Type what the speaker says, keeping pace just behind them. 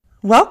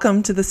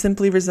Welcome to the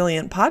Simply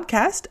Resilient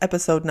podcast,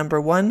 episode number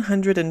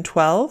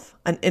 112,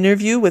 an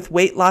interview with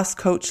weight loss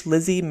coach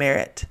Lizzie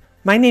Merritt.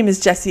 My name is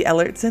Jessie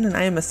Ellertson, and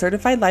I am a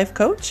certified life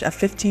coach, a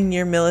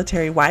 15-year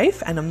military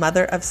wife, and a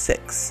mother of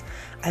 6.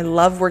 I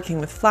love working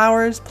with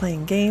flowers,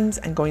 playing games,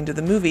 and going to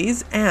the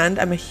movies, and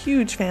I'm a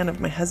huge fan of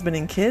my husband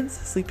and kids,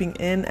 sleeping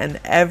in, and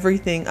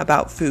everything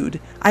about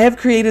food. I have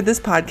created this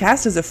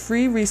podcast as a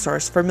free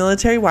resource for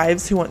military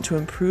wives who want to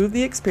improve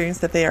the experience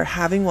that they are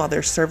having while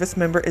their service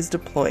member is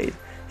deployed.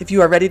 If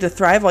you are ready to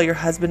thrive while your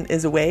husband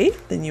is away,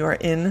 then you are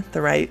in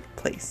the right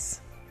place.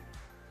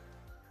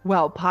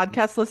 Well,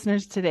 podcast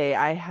listeners, today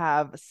I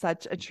have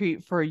such a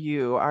treat for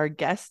you. Our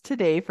guest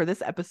today for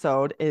this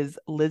episode is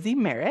Lizzie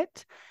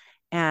Merritt,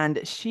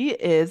 and she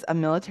is a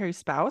military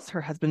spouse. Her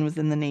husband was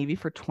in the Navy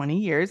for 20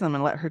 years. I'm going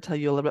to let her tell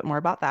you a little bit more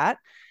about that.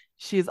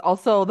 She is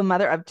also the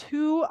mother of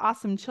 2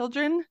 awesome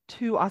children,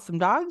 2 awesome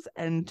dogs,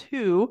 and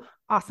 2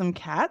 awesome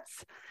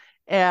cats.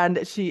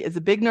 And she is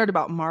a big nerd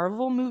about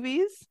Marvel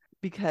movies,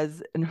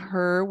 because in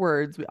her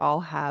words, we all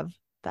have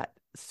that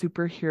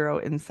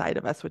superhero inside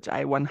of us, which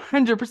I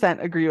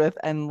 100% agree with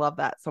and love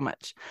that so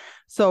much.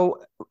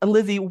 So,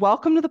 Lizzie,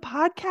 welcome to the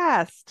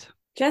podcast.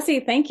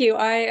 Jessie, thank you.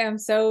 I am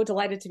so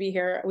delighted to be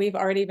here. We've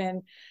already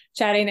been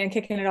chatting and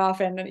kicking it off,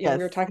 and we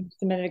were talking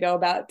just a minute ago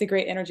about the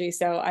great energy.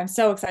 So I'm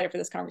so excited for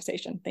this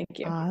conversation. Thank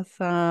you.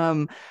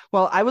 Awesome.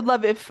 Well, I would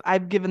love if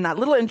I've given that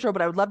little intro,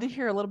 but I would love to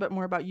hear a little bit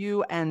more about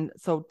you. And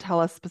so tell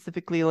us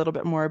specifically a little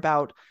bit more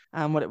about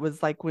what it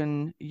was like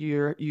when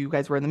you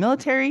guys were in the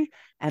military,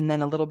 and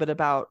then a little bit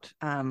about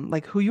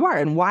like who you are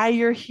and why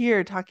you're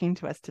here talking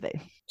to us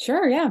today.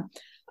 Sure. Yeah.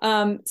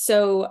 My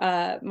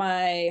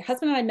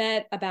husband and I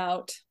met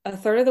about a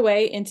third of the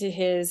way into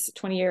his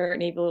 20-year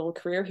naval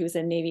career. He was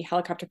a Navy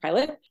helicopter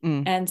pilot.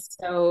 And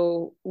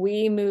so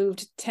we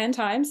moved 10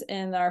 times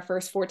in our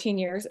first 14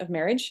 years of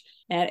marriage.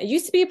 And it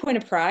used to be a point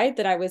of pride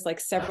that I was like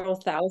several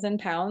thousand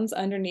pounds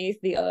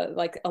underneath the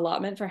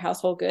allotment for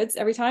household goods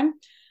every time.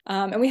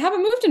 And we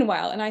haven't moved in a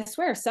while. And I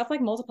swear, stuff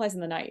like multiplies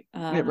in the night.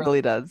 It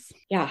really does.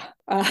 Yeah.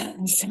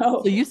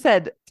 So you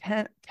said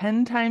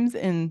 10 times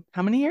in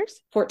how many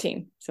years?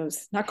 14. So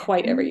it's not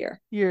quite every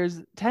year.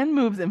 10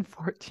 moves in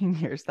 14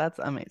 years. That's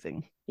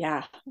amazing.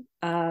 Yeah.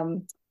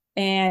 And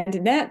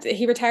that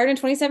he retired in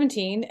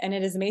 2017. And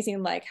it is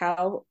amazing, like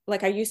how,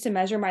 like I used to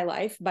measure my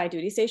life by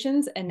duty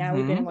stations. And now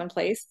we've been in one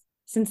place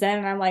since then.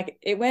 And I'm like,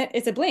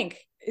 it's a blink.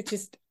 It's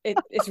just,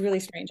 it's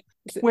really strange.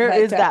 Where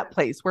is that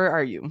place? Where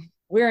are you?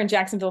 We're in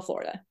Jacksonville,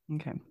 Florida.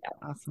 Okay.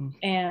 Yeah. Awesome.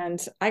 And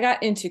I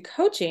got into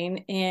coaching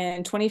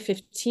in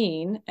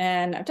 2015,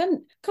 and I've done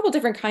a couple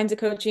different kinds of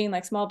coaching,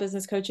 like small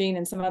business coaching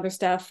and some other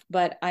stuff.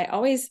 But I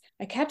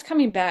kept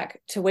coming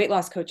back to weight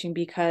loss coaching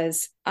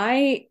because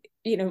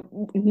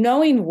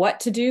knowing what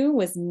to do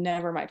was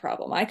never my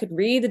problem. I could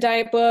read the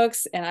diet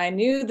books and I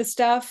knew the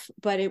stuff,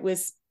 but it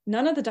was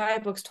none of the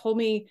diet books told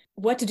me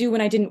what to do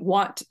when I didn't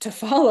want to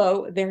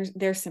follow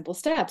their simple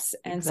steps.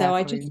 And so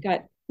I just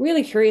got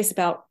really curious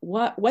about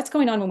what's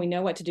going on when we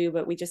know what to do,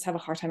 but we just have a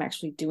hard time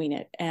actually doing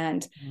it.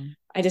 And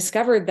I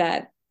discovered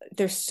that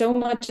there's so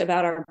much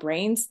about our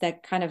brains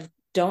that kind of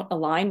don't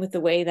align with the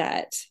way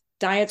that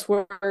diets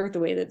work, the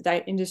way that the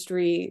diet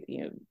industry,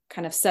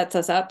 kind of sets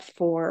us up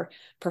for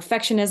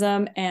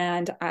perfectionism.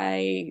 And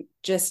I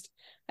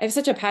have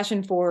such a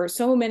passion for,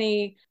 so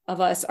many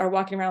of us are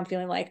walking around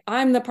feeling like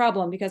I'm the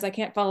problem because I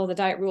can't follow the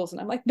diet rules.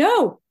 And I'm like,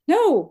 no,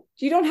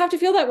 you don't have to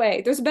feel that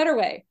way. There's a better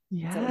way.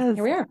 Yes. So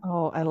here we are.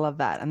 Oh, I love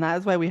that. And that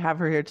is why we have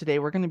her here today.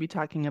 We're going to be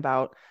talking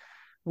about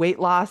weight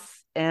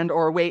loss and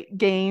or weight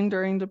gain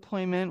during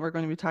deployment. We're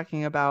going to be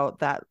talking about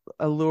that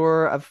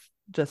allure of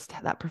just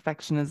that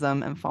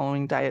perfectionism and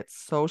following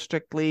diets so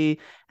strictly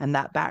and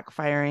that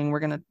backfiring. We're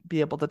going to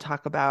be able to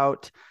talk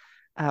about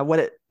what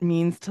it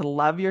means to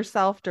love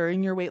yourself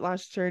during your weight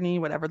loss journey,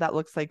 whatever that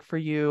looks like for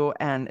you.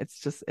 And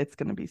it's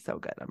going to be so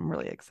good. I'm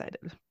really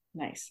excited.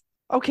 Nice.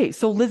 Okay.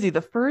 So Lizzie,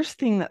 the first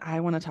thing that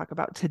I want to talk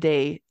about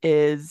today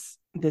is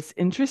this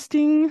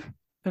interesting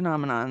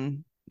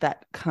phenomenon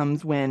that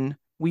comes when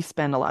we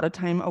spend a lot of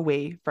time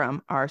away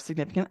from our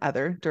significant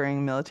other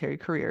during military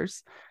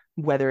careers,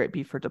 whether it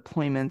be for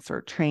deployments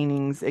or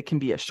trainings. It can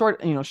be a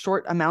short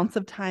amounts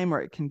of time, or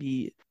it can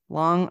be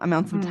long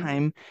amounts of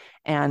time.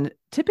 And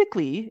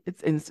typically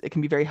it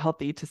can be very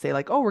healthy to say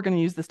like, oh, we're going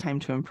to use this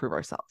time to improve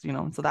ourselves,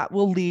 and so that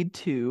will lead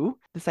to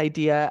this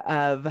idea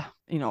of,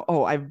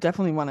 oh, I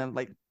definitely want to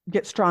like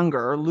get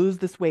stronger or lose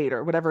this weight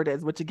or whatever it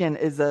is, which again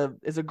is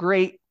a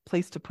great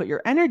place to put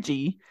your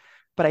energy.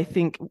 But I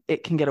think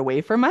it can get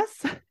away from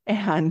us,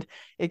 and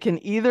it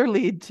can either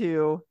lead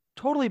to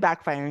totally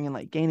backfiring and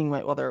like gaining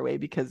weight while they're away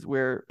because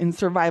we're in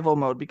survival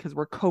mode, because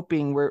we're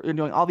coping, we're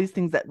doing all these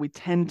things that we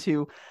tend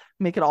to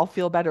make it all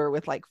feel better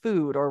with like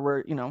food, or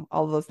we're,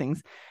 all of those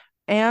things.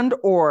 And,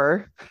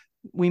 or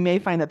we may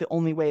find that the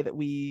only way that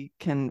we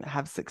can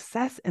have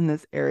success in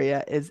this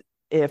area is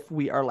if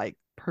we are like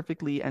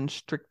perfectly and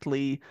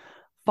strictly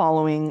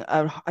following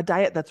a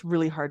diet that's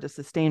really hard to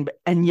sustain,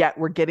 and yet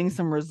we're getting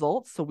some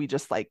results. So we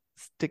just like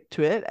stick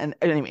to it. And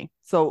anyway,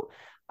 so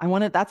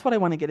that's what I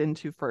want to get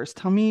into first.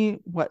 Tell me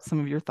what some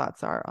of your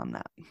thoughts are on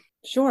that.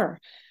 Sure.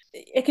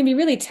 It can be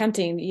really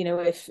tempting,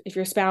 if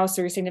your spouse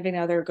or your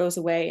significant other goes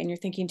away and you're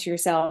thinking to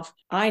yourself,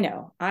 I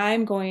know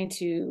I'm going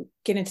to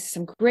get into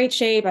some great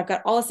shape. I've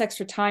got all this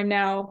extra time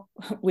now,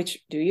 which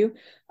do you?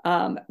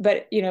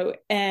 But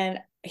and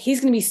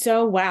he's going to be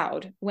so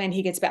wowed when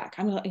he gets back.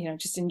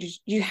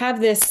 You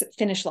have this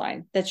finish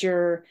line that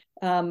you're,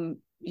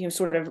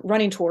 sort of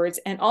running towards.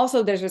 And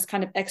also there's this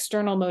kind of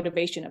external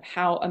motivation of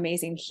how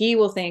amazing he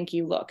will think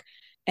you look.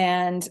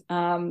 And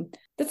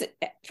that's,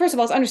 first of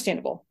all, it's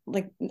understandable.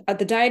 Like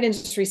the diet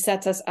industry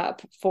sets us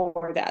up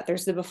for that.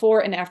 There's the before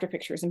and after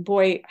pictures, and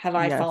boy, have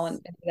I fallen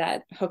into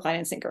that hook, line,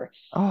 and sinker.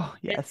 Oh,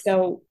 yes. And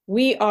so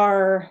we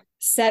are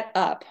set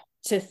up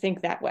to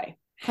think that way.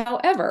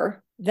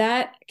 However,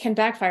 that can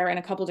backfire in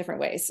a couple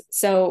different ways.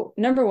 So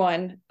number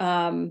one,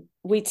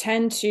 we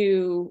tend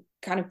to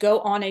kind of go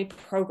on a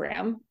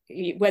program,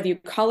 whether you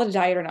call it a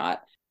diet or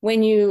not,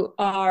 when you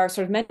are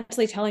sort of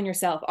mentally telling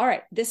yourself, all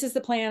right, this is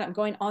the plan, I'm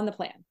going on the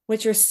plan.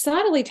 What you're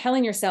subtly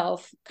telling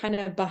yourself kind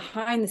of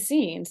behind the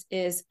scenes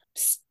is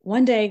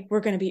one day we're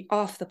going to be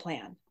off the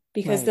plan,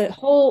 because the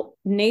whole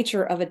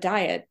nature of a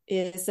diet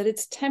is that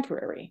it's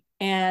temporary.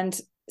 And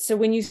so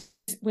when you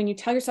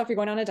tell yourself you're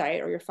going on a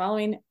diet or you're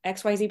following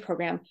XYZ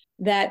program,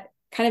 that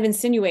kind of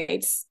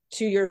insinuates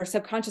to your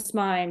subconscious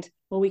mind,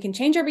 well, we can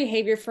change our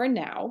behavior for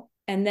now.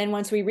 And then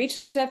once we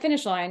reach that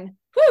finish line,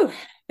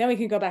 then we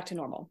can go back to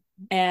normal.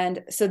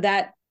 And so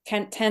that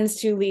tends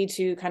to lead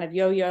to kind of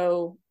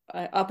yo-yo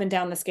up and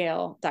down the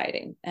scale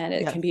dieting. And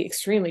it can be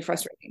extremely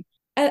frustrating.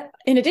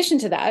 In addition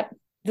to that,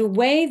 the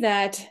way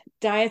that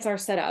diets are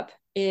set up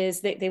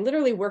is they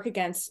literally work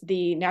against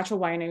the natural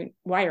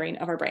wiring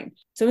of our brain.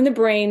 So in the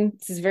brain,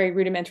 this is a very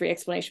rudimentary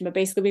explanation, but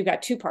basically we've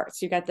got two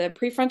parts. You've got the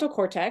prefrontal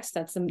cortex.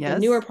 That's the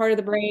newer part of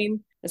the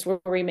brain. That's where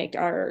we make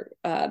our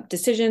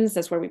decisions.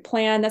 That's where we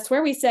plan. That's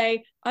where we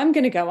say, I'm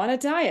going to go on a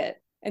diet.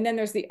 And then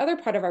there's the other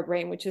part of our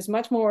brain, which is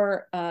much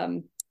more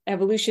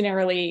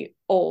evolutionarily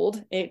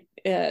old. It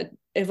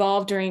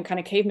evolved during kind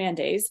of caveman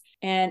days.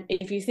 And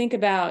if you think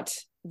about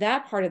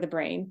that part of the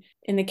brain,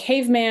 in the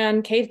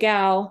caveman, cave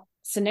gal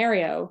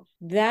scenario,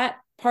 that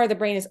part of the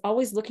brain is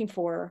always looking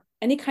for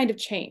any kind of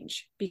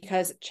change,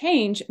 because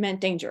change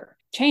meant danger.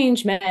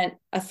 Change meant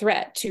a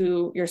threat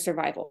to your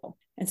survival.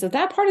 And so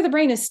that part of the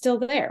brain is still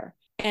there,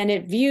 and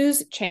it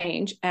views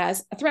change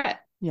as a threat.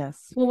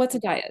 Yes. Well, what's a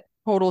diet?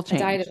 Total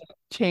change. A diet is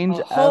change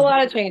a whole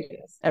lot of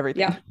changes.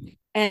 Everything. Yeah.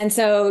 And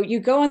so you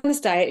go on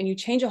this diet and you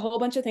change a whole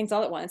bunch of things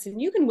all at once,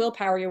 and you can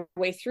willpower your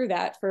way through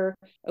that for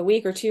a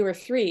week or two or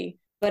three.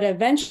 But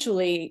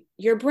eventually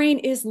your brain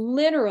is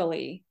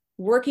literally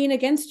working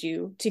against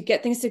you to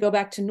get things to go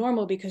back to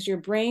normal, because your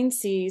brain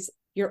sees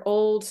your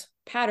old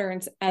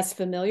patterns as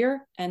familiar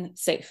and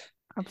safe.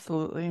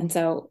 Absolutely. And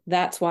so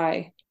that's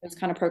why those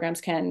kind of programs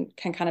can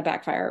kind of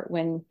backfire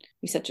when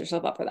you set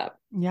yourself up for that.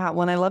 Yeah.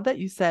 Well, and I love that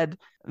you said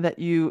that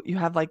you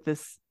have like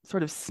this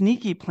sort of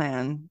sneaky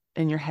plan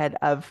in your head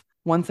of,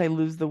 once I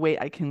lose the weight,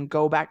 I can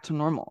go back to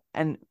normal.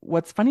 And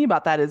what's funny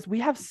about that is we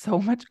have so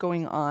much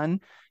going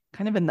on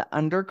kind of in the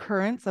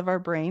undercurrents of our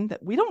brain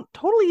that we don't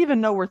totally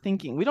even know we're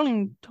thinking. We don't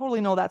even totally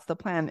know that's the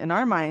plan. In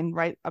our mind,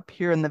 right up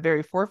here in the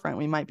very forefront,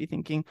 we might be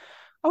thinking,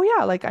 oh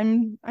yeah, like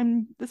I'm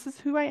this is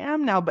who I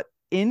am now. But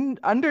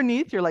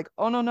underneath, you're like,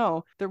 oh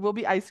no, there will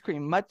be ice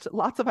cream,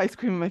 lots of ice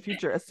cream in my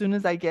future as soon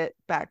as I get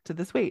back to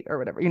this weight or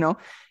whatever,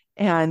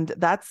 And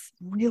that's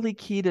really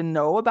key to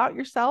know about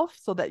yourself,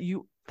 so that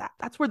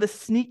that's where the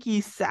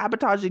sneaky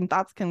sabotaging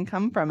thoughts can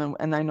come from.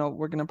 And I know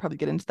we're going to probably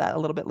get into that a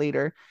little bit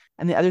later.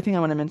 And the other thing I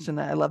want to mention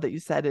that I love that you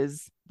said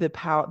is the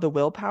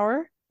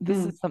willpower. This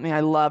is something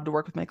I love to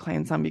work with my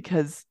clients on,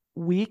 because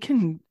we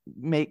can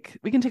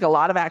take a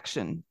lot of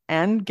action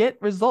and get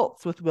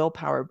results with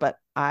willpower. But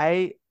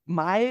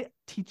my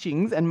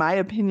teachings and my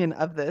opinion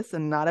of this,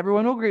 and not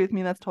everyone will agree with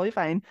me, that's totally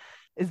fine,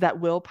 is that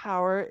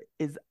willpower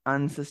is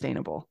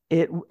unsustainable.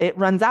 It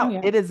runs out. Oh,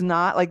 yeah. It is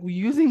not like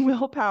using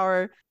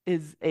willpower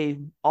is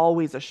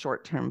always a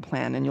short-term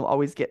plan, and you'll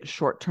always get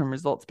short-term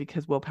results,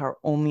 because willpower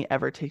only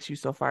ever takes you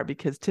so far,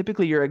 because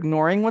typically you're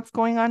ignoring what's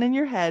going on in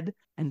your head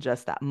and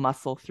just that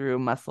muscle through.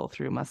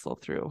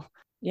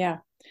 Yeah.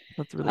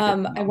 That's really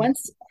good. I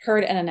once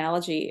heard an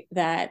analogy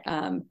that,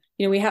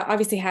 we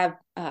obviously have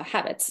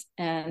habits,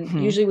 and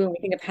usually when we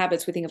think of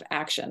habits, we think of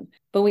action,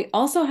 but we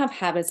also have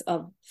habits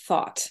of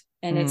thought.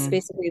 And it's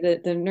basically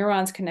the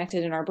neurons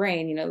connected in our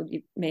brain.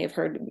 You may have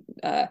heard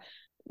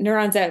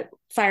neurons that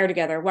fire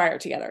together, wire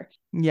together.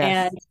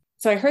 Yes. And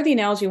so I heard the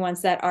analogy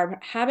once that our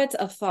habits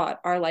of thought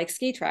are like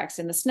ski tracks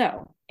in the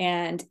snow.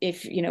 And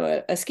if,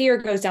 a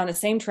skier goes down the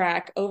same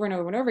track over and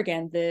over and over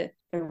again, the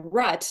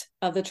rut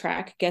of the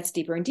track gets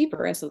deeper and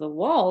deeper. And so the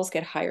walls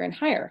get higher and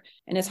higher,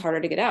 and it's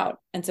harder to get out.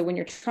 And so when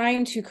you're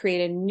trying to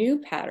create a new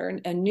pattern,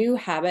 a new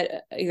habit,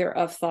 either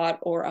of thought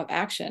or of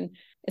action,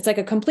 it's like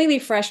a completely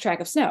fresh track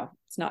of snow.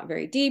 It's not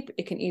very deep.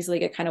 It can easily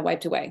get kind of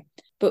wiped away.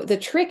 But the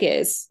trick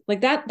is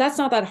like that's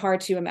not that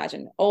hard to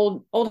imagine.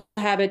 Old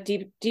habit,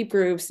 deep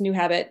grooves, new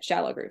habit,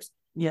 shallow grooves.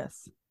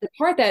 Yes. The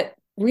part that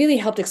really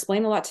helped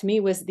explain a lot to me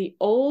was the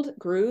old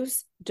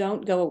grooves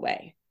don't go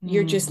away.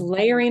 You're just Mm.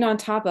 layering on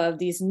top of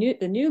the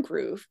new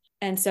groove.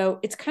 And so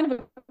it's kind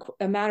of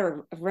a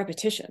matter of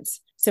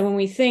repetitions. So when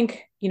we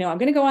think, I'm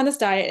going to go on this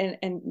diet,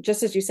 and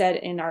just as you said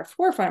in our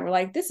forefront, we're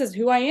like, this is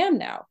who I am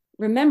now.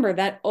 Remember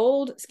that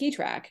old ski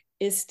track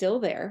is still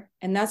there.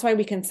 And that's why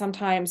we can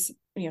sometimes,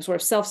 sort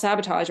of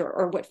self-sabotage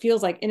or what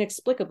feels like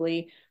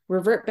inexplicably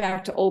revert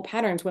back to old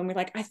patterns when we're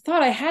like, I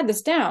thought I had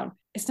this down.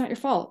 It's not your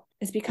fault.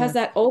 It's because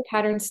that old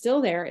pattern's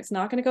still there. It's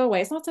not going to go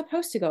away. It's not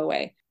supposed to go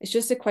away. It's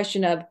just a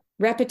question of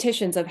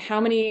repetitions of how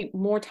many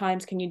more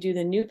times can you do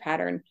the new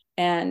pattern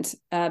and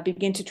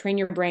begin to train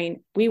your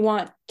brain. We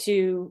want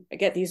to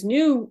get these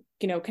new,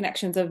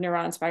 connections of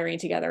neurons firing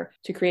together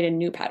to create a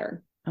new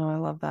pattern. Oh, I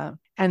love that.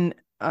 And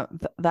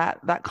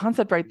that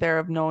concept right there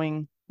of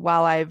knowing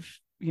while I've,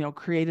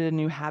 created a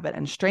new habit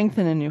and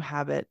strengthened a new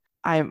habit,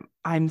 I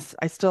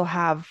still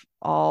have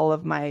all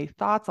of my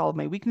thoughts, all of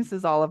my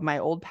weaknesses, all of my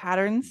old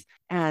patterns.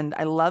 And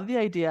I love the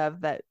idea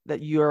of that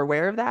you're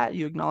aware of that,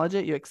 you acknowledge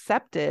it, you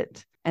accept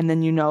it. And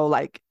then,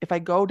 like, if I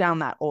go down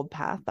that old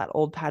path, that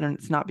old pattern,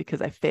 it's not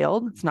because I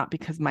failed. It's not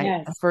because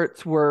my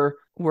efforts were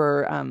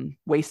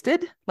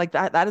wasted. Like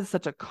that is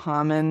such a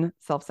common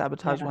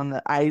self-sabotage one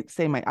that I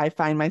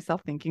find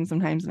myself thinking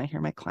sometimes, and I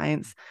hear my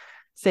clients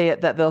say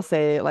it, that they'll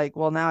say like,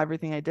 well, now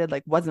everything I did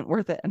like wasn't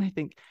worth it. And I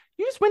think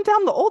you just went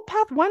down the old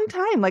path one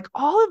time, like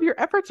all of your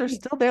efforts are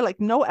still there. Like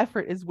no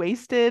effort is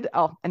wasted.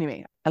 Oh,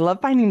 anyway, I love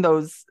finding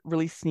those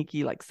really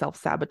sneaky, like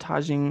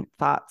self-sabotaging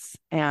thoughts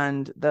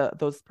and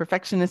those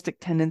perfectionistic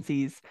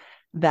tendencies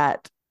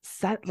that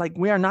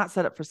we are not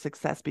set up for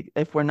success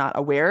if we're not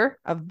aware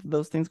of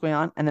those things going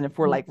on. And then if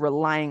we're like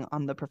relying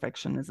on the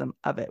perfectionism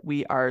of it,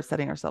 we are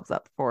setting ourselves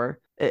up for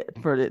it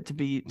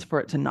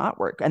to not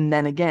work. And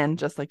then again,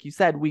 just like you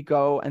said, we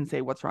go and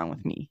say, what's wrong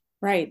with me?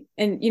 Right.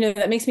 And,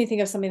 that makes me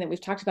think of something that we've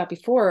talked about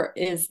before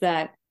is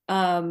that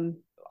I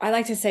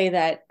like to say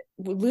that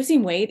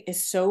losing weight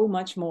is so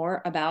much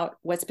more about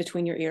what's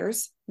between your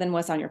ears than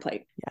what's on your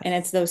plate. Yes. And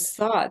it's those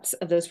thoughts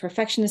of those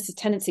perfectionist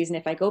tendencies. And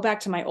if I go back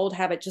to my old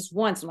habit just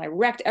once and I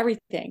wrecked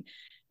everything,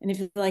 and if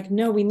you're like,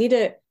 no, we need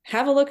to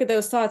have a look at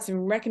those thoughts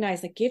and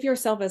recognize that, give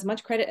yourself as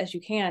much credit as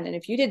you can. And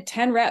if you did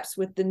 10 reps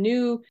with the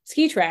new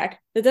ski track,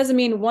 that doesn't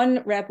mean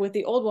one rep with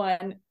the old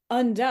one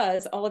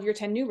undoes all of your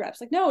 10 new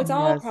reps. Like, no, it's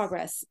all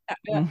progress.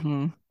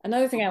 Mm-hmm.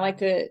 Another thing I like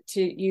to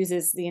use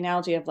is the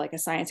analogy of like a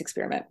science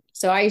experiment.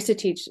 So I used to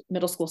teach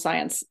middle school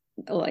science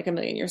like a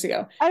million years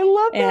ago. I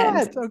love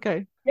that.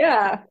 Okay.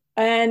 Yeah.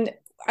 And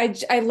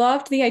I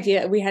loved the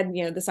idea. We had,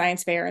 the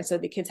science fair. And so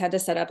the kids had to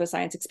set up a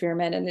science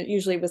experiment. And it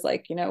usually was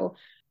like,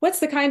 what's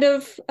the kind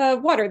of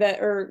water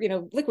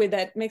liquid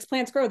that makes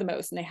plants grow the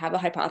most? And they have a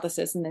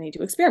hypothesis and then they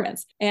do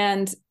experiments.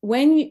 And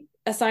when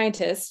a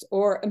scientist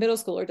or a middle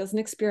schooler does an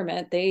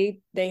experiment, they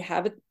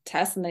have a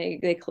test and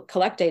they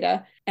collect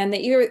data, and they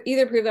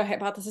either prove the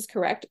hypothesis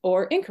correct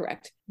or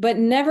incorrect, but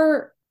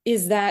never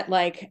is that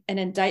like an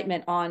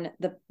indictment on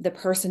the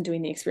person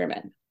doing the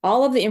experiment.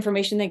 All of the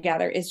information they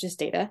gather is just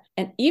data.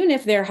 And even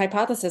if their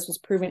hypothesis was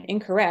proven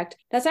incorrect,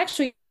 that's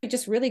actually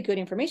just really good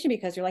information,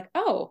 because you're like,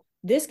 oh,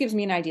 this gives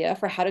me an idea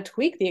for how to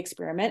tweak the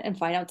experiment and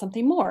find out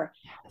something more.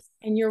 Yes.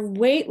 And your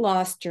weight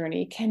loss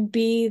journey can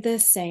be the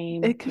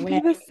same. It can be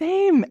the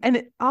same.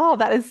 And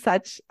that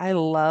is I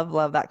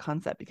love that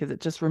concept, because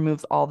it just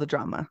removes all the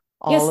drama,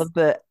 all of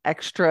the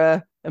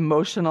extra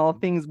emotional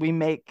things we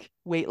make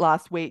weight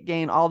loss, weight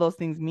gain, all those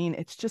things mean.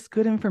 It's just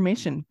good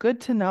information.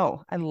 Good to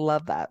know. I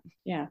love that.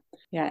 Yeah.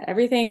 Yeah.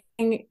 Everything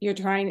you're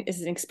trying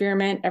is an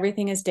experiment.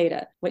 Everything is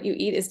data. What you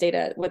eat is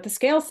data. What the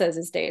scale says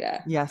is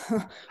data. Yes.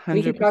 100%.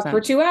 We can talk for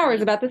 2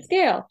 hours about the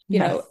scale.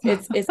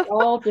 It's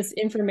all this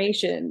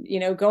information.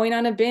 Going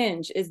on a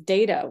binge is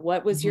data.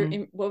 What was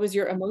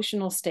your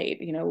emotional state?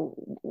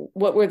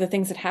 What were the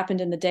things that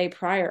happened in the day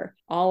prior?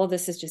 All of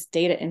this is just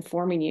data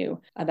informing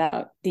you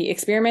about the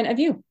experiment of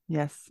you.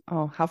 Yes.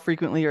 Oh, how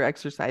frequently you're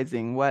exercising,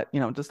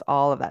 just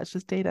all of that. It's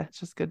just data. It's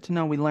just good to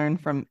know. We learn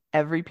from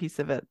every piece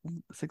of it,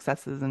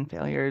 successes and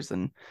failures.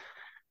 And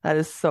that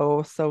is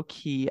so, so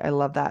key. I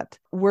love that.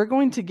 We're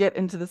going to get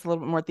into this a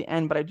little bit more at the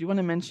end, but I do want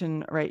to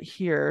mention right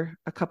here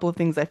a couple of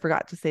things I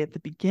forgot to say at the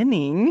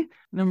beginning.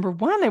 Number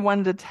one, I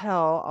wanted to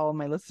tell all of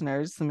my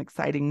listeners some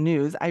exciting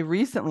news. I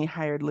recently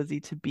hired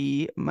Lizzie to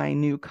be my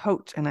new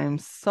coach, and I'm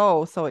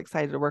so, so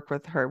excited to work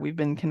with her. We've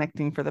been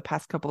connecting for the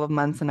past couple of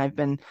months, and I've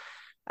been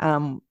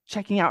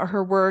checking out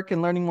her work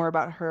and learning more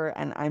about her.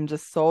 And I'm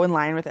just so in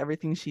line with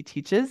everything she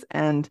teaches.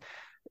 And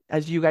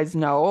as you guys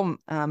know,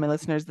 my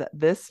listeners, that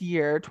this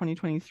year,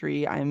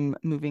 2023, I'm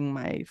moving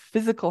my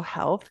physical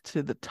health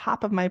to the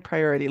top of my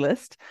priority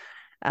list.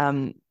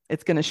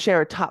 It's going to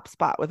share a top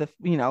spot with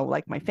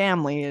like my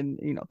family and,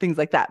 things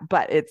like that.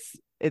 But it's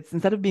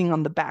instead of being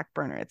on the back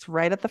burner, it's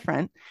right at the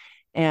front.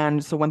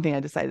 And so one thing I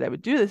decided I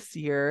would do this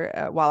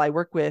year, while I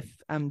work with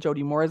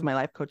Jody Moore as my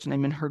life coach and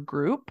I'm in her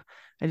group,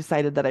 I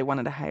decided that I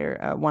wanted to hire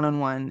a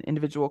one-on-one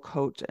individual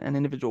coach, an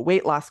individual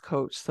weight loss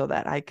coach, so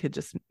that I could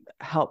just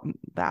help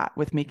that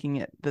with making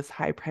it this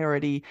high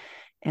priority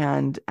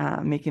and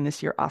making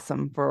this year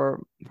awesome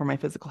for my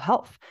physical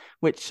health,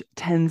 which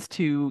tends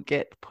to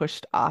get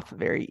pushed off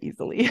very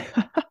easily.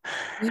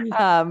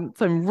 So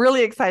I'm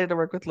really excited to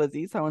work with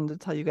Lizzie. So I wanted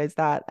to tell you guys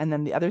that. And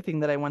then the other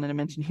thing that I wanted to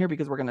mention here,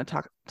 because we're going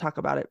to talk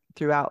about it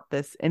throughout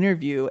this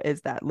interview,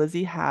 is that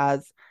Lizzie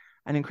has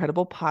an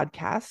incredible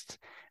podcast.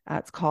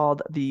 It's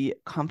called the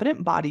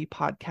Confident Body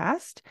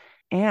Podcast.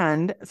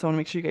 And so I want to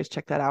make sure you guys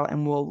check that out,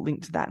 and we'll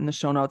link to that in the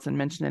show notes and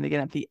mention it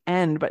again at the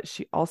end. But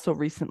she also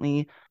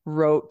recently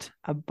wrote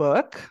a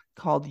book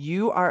called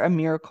You Are a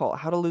Miracle: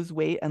 How to Lose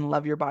Weight and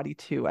Love Your Body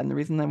Too. And the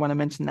reason I want to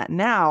mention that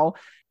now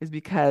is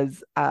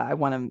because I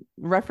want to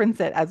reference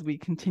it as we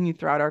continue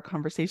throughout our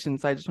conversation.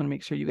 So I just want to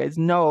make sure you guys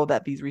know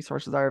that these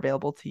resources are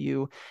available to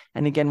you.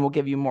 And again, we'll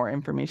give you more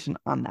information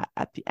on that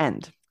at the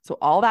end. So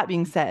all that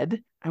being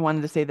said, I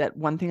wanted to say that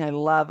one thing I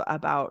love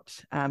about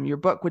your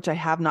book, which I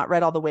have not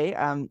read all the way,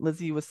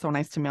 Lizzie was so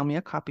nice to mail me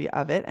a copy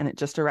of it, and it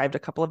just arrived a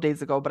couple of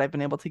days ago, but I've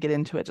been able to get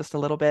into it just a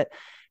little bit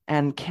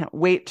and can't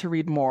wait to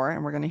read more.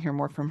 And we're going to hear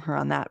more from her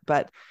on that.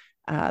 But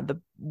the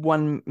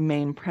one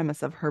main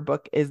premise of her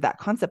book is that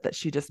concept that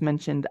she just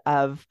mentioned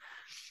of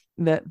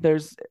that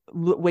there's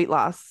weight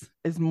loss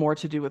is more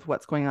to do with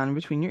what's going on in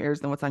between your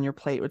ears than what's on your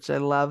plate, which I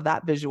love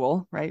that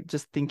visual, right?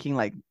 Just thinking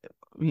like,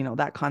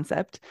 that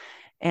concept.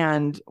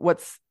 And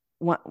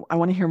I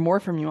want to hear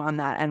more from you on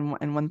that.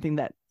 And one thing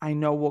that I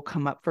know will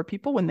come up for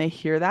people when they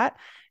hear that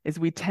is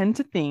we tend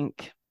to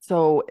think,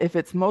 so if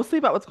it's mostly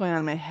about what's going on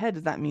in my head,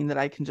 does that mean that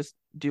I can just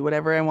do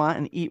whatever I want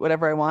and eat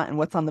whatever I want and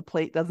what's on the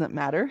plate doesn't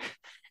matter?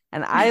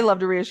 And I love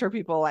to reassure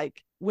people,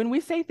 like, when we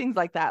say things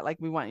like that, like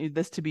we want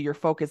this to be your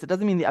focus, it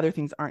doesn't mean the other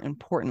things aren't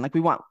important. Like we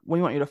want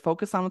you to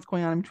focus on what's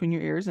going on in between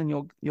your ears, and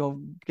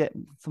you'll get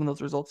some of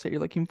those results that you're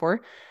looking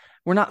for.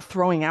 We're not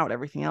throwing out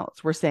everything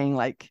else. We're saying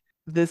like,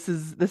 this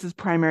is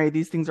primary.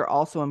 These things are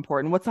also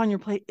important. What's on your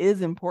plate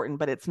is important,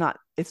 but it's not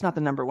the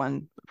number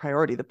one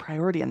priority. The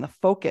priority and the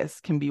focus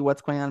can be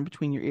what's going on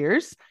between your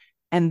ears.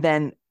 And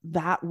then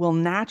that will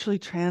naturally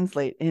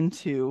translate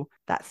into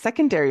that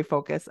secondary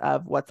focus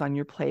of what's on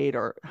your plate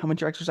or how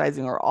much you're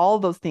exercising or all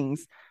those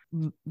things.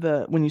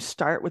 When you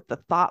start with the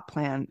thought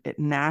plan, it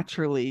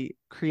naturally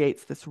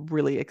creates this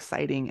really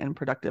exciting and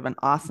productive and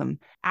awesome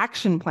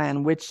action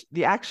plan, which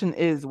the action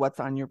is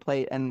what's on your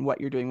plate and what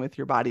you're doing with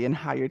your body and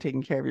how you're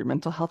taking care of your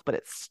mental health. But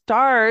it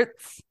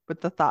starts with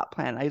the thought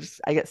plan.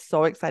 I get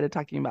so excited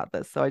talking about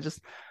this. So I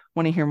just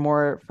want to hear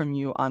more from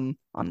you on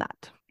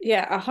that.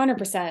 Yeah,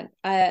 100%.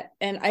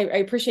 And I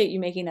appreciate you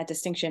making that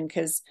distinction,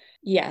 because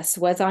yes,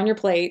 what's on your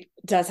plate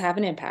does have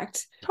an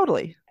impact.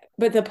 Totally.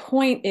 But the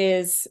point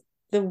is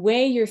the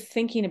way you're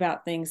thinking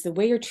about things, the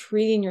way you're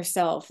treating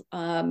yourself,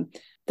 the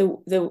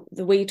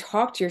way you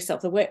talk to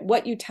yourself,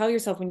 what you tell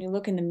yourself when you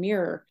look in the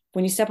mirror,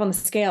 when you step on the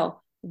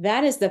scale,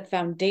 that is the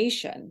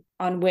foundation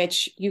on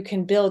which you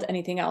can build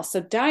anything else.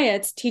 So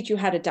diets teach you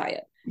how to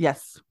diet.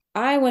 Yes.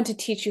 I want to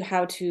teach you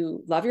how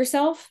to love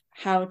yourself,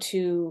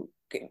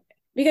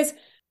 because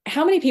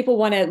how many people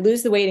want to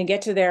lose the weight and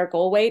get to their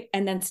goal weight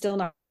and then still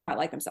not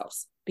like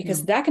themselves?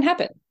 Because that can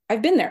happen.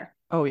 I've been there.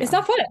 Oh yeah. It's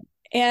not fun.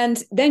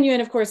 And then you,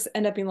 of course,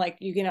 end up being like,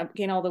 you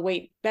gain all the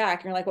weight back.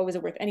 And you're like, what was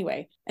it worth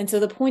anyway? And so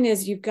the point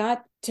is, you've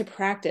got to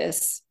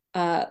practice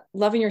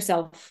loving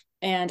yourself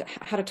and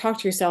how to talk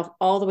to yourself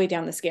all the way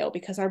down the scale,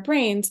 because our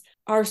brains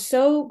are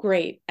so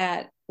great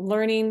at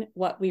learning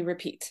what we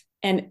repeat.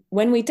 And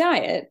when we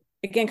diet,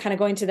 again, kind of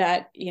going to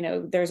that,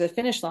 there's a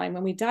finish line.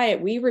 When we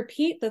diet, we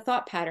repeat the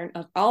thought pattern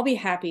of I'll be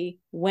happy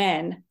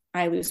when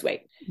I lose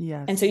weight.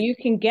 Yes. And so you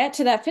can get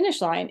to that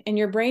finish line and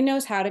your brain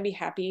knows how to be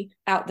happy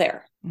out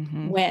there.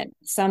 When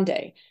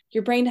someday.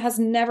 Your brain has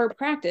never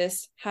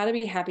practiced how to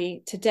be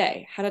happy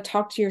today, how to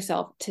talk to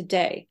yourself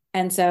today.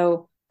 And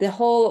so the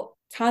whole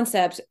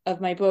concept of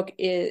my book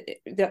is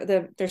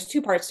there's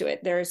two parts to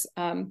it. There's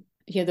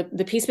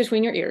the piece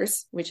between your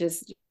ears, which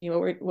is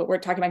what we're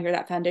talking about here,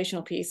 that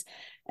foundational piece.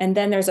 And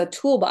then there's a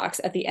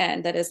toolbox at the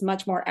end that is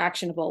much more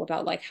actionable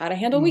about like how to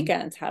handle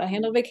weekends, how to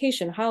handle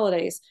vacation,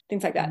 holidays,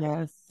 things like that.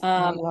 Yes.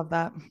 I love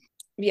that.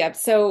 Yeah.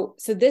 So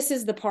this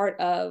is the part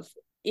of,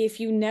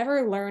 if you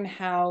never learn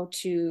how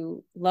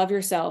to love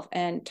yourself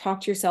and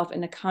talk to yourself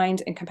in a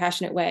kind and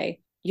compassionate way,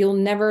 you'll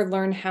never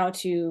learn how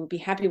to be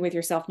happy with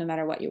yourself no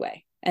matter what you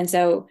weigh. And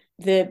so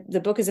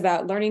the book is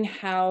about learning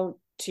how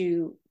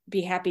to be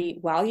happy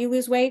while you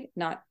lose weight,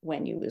 not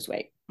when you lose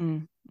weight.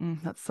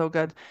 That's so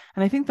good.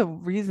 And I think the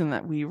reason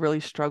that we really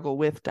struggle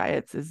with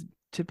diets is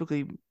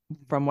typically,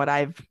 from what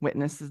I've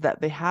witnessed, is that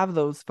they have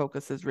those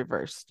focuses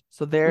reversed.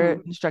 So they're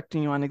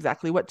instructing you on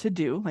exactly what to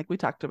do. Like we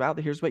talked about,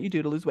 here's what you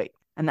do to lose weight.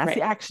 And that's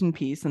the action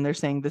piece. And they're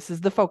saying, this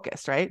is the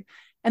focus, right?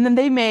 And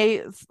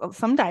then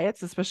some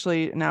diets,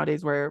 especially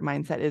nowadays where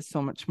mindset is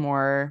so much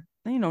more,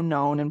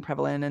 known and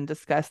prevalent and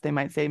discussed, they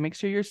might say, make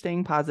sure you're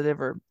staying positive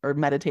or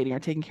meditating or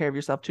taking care of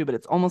yourself too. But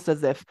it's almost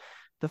as if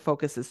the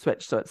focus is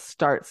switched. So it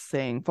starts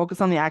saying, focus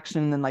on the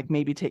action and then like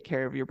maybe take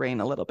care of your brain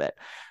a little bit.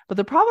 But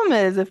the problem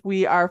is, if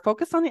we are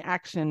focused on the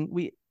action,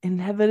 we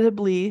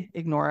inevitably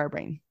ignore our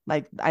brain.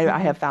 Like I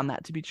have found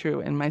that to be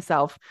true in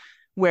myself.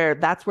 where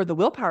that's where the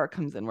willpower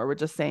comes in, where we're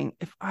just saying,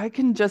 if I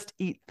can just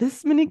eat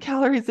this many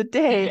calories a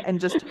day and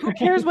just who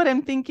cares what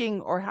I'm thinking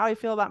or how I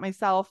feel about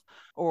myself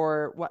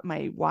or what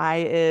my why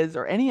is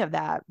or any of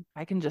that,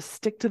 I can just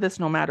stick to this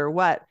no matter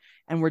what.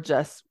 And we're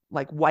just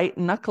like white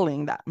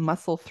knuckling that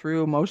muscle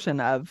through motion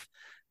of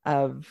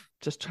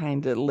just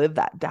trying to live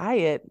that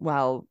diet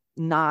while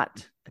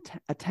not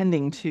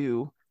attending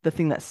to the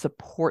thing that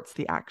supports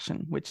the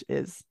action, which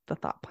is the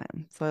thought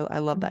plan. So I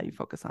love that you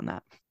focus on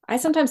that. I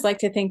sometimes like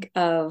to think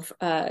of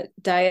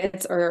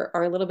diets are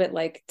a little bit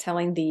like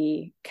telling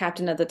the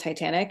captain of the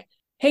Titanic,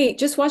 hey,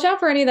 just watch out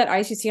for any of that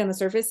ice you see on the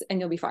surface and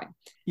you'll be fine.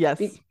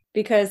 Yes.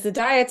 Because the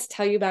diets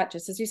tell you about,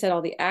 just as you said,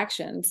 all the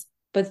actions,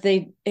 but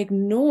they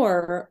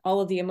ignore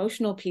all of the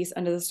emotional piece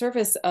under the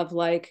surface of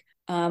like,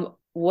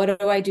 what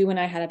do I do when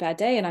I had a bad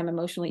day and I'm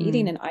emotionally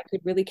eating and I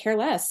could really care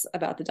less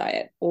about the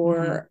diet?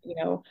 Or, you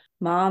know,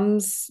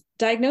 mom's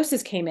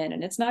diagnosis came in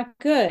and it's not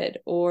good.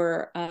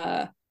 Or,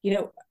 you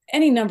know,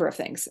 any number of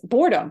things.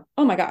 Boredom.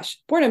 Oh my gosh.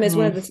 Boredom is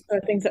one of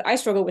the things that I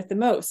struggle with the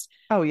most.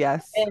 Oh,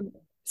 yes. And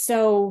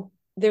so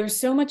there's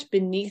so much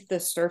beneath the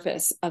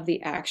surface of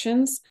the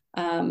actions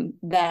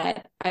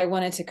that I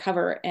wanted to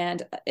cover.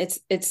 And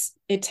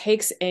it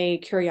takes a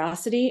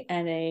curiosity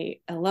and a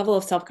level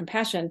of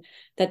self-compassion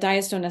that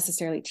diets don't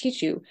necessarily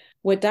teach you.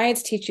 What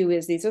diets teach you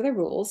is these are the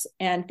rules.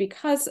 And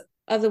because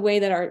of the way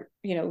that our,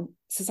 you know,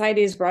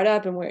 society is brought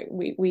up and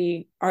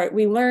we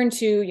learn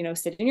to, you know,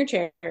 sit in your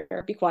chair,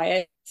 be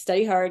quiet,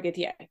 study hard, get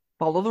the A.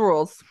 Follow the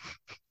rules.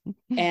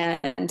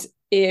 And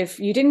if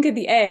you didn't get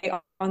the A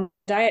on the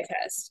diet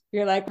test,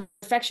 you're like,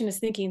 perfectionist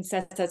thinking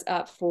sets us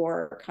up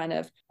for kind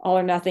of all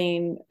or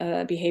nothing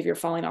behavior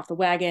falling off the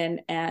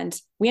wagon. And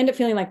we end up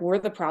feeling like we're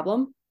the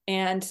problem.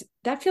 And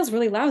that feels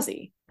really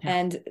lousy. Yeah.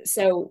 And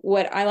so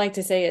what I like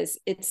to say is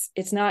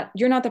it's not,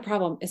 you're not the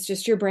problem. It's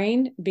just your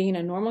brain being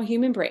a normal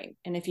human brain.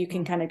 And if you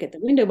can kind of get the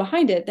window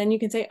behind it, then you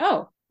can say,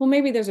 oh, well,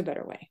 maybe there's a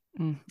better way.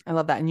 I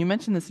love that. And you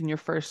mentioned this in your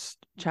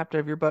first chapter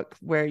of your book,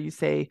 where you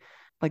say,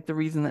 like, the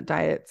reason that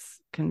diets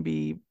can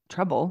be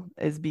trouble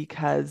is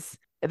because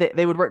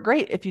they would work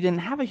great if you didn't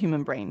have a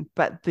human brain.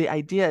 But the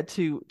idea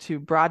to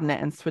broaden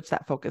it and switch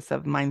that focus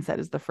of mindset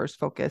is the first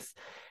focus,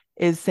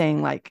 is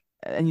saying, like,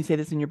 and you say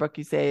this in your book,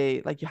 you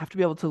say, like, you have to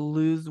be able to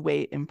lose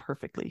weight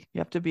imperfectly. You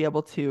have to be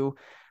able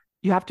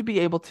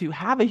to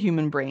have a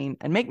human brain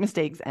and make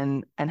mistakes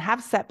and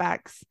have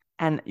setbacks.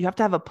 And you have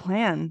to have a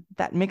plan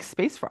that makes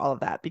space for all of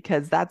that,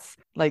 because that's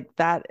like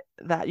that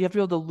you have to be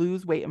able to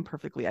lose weight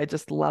imperfectly. I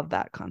just love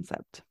that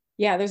concept.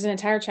 Yeah, there's an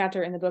entire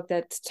chapter in the book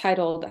that's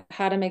titled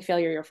How to Make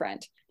Failure Your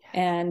Friend.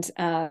 And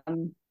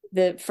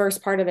the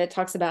first part of it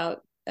talks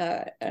about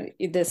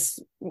this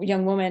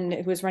young woman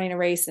who was running a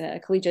race, in a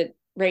collegiate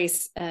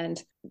race.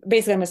 And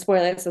basically, I'm going to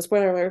spoil it. So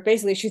spoiler alert,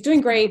 basically she's doing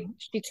great.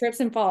 She trips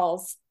and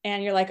falls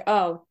and you're like,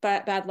 oh,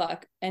 bad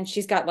luck. And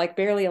she's got like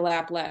barely a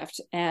lap left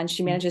and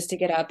she manages to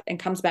get up and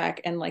comes back.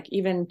 And like,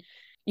 even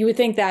you would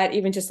think that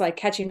even just like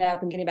catching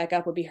up and getting back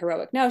up would be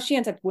heroic. No, she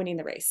ends up winning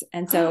the race.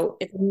 And so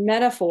it's a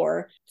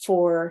metaphor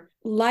for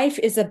life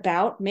is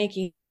about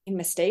making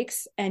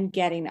mistakes and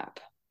getting up.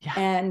 Yeah.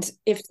 And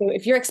if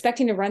you're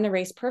expecting to run the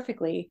race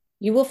perfectly,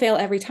 you will fail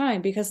every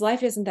time, because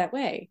life isn't that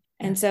way.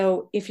 And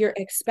so if you're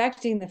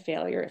expecting the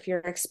failure, if you're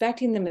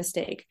expecting the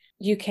mistake,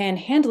 you can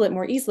handle it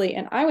more easily.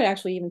 And I would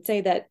actually even say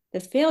that the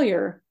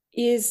failure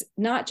is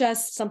not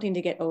just something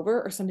to get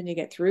over or something to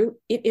get through.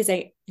 It is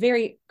a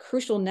very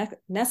crucial,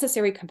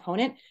 necessary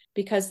component,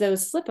 because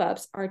those slip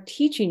ups are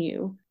teaching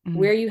you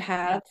where you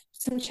have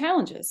some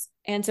challenges.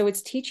 And so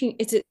it's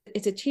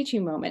a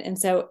teaching moment. And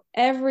so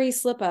every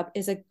slip up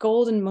is a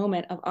golden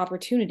moment of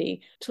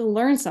opportunity to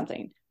learn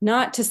something,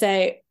 not to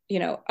say, you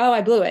know, oh,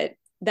 I blew it.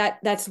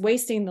 That's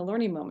wasting the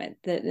learning moment.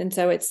 And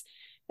so it's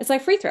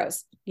like free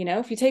throws. You know,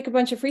 if you take a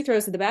bunch of free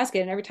throws to the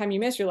basket and every time you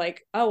miss, you're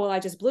like, oh, well, I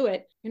just blew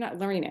it. You're not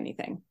learning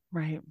anything.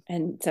 Right.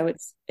 And so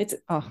it's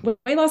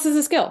weight loss is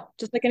a skill,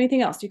 just like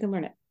anything else. You can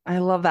learn it. I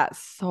love that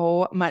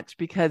so much,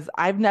 because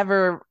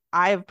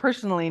I've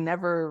personally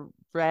never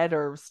read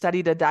or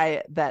studied a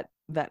diet that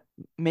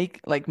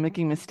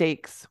making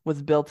mistakes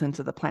was built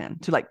into the plan,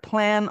 to like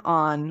plan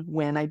on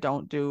when I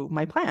don't do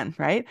my plan.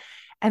 Right.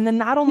 And then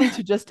not only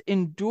to just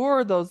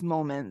endure those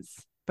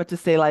moments, but to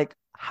say, like,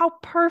 how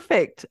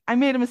perfect, I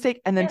made a mistake,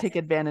 and then take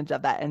advantage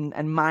of that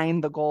and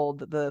mine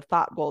the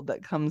thought gold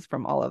that comes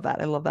from all of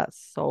that. I love that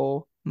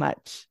so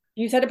much.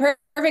 You said it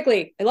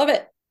perfectly. I love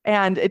it.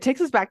 And it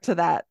takes us back to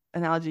that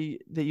analogy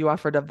that you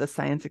offered of the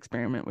science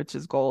experiment, which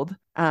is gold,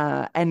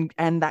 and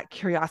that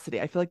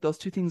curiosity. I feel like those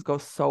two things go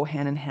so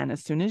hand in hand.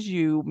 As soon as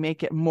you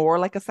make it more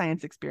like a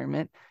science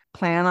experiment,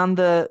 plan on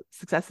the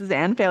successes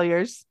and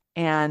failures,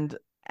 and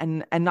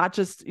not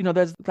just, you know,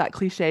 there's that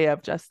cliche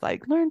of just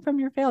like learn from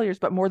your failures,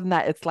 but more than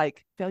that, it's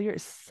like failure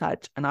is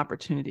such an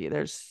opportunity.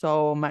 There's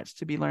so much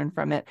to be learned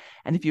from it.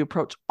 And if you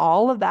approach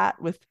all of that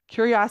with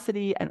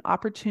curiosity and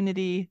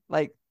opportunity,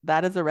 like,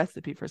 that is a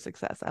recipe for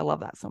success. I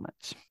love that so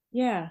much.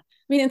 Yeah.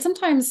 I mean, and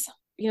sometimes,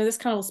 you know, this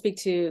kind of will speak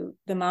to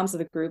the moms of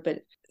the group, but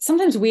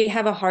sometimes we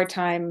have a hard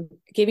time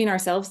giving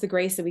ourselves the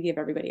grace that we give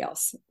everybody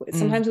else.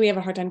 Sometimes we have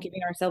a hard time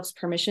giving ourselves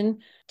permission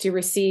to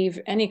receive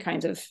any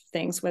kinds of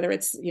things, whether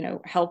it's,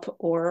 help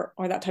or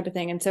that type of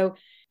thing. And so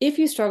if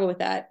you struggle with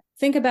that,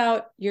 think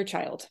about your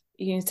child.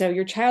 So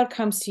your child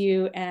comes to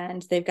you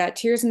and they've got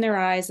tears in their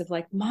eyes of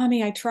like,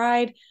 Mommy, I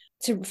tried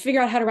to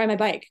figure out how to ride my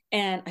bike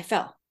and I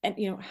fell. And,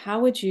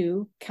 how would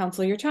you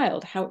counsel your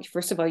child?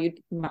 First of all, you'd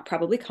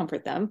probably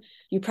comfort them.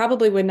 You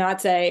probably would not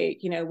say,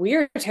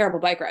 we're a terrible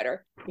bike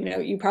rider.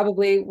 You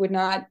probably would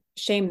not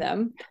shame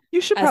them.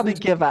 You should probably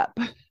give up.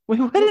 We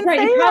wouldn't right,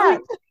 say that.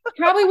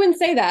 Probably wouldn't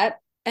say that.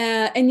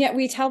 And yet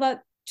we tell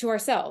that to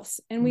ourselves.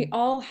 And we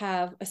all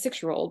have a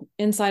 6-year-old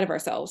inside of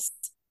ourselves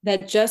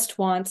that just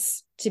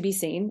wants to be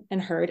seen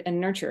and heard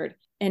and nurtured.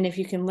 And if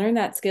you can learn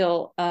that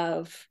skill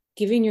of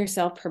giving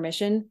yourself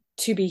permission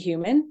to be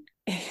human,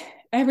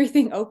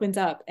 everything opens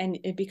up and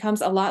it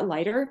becomes a lot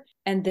lighter.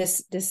 And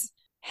this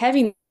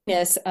heaviness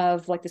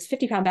of like this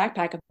 50-pound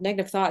backpack of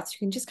negative thoughts,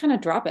 you can just kind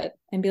of drop it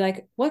and be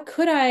like, what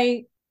could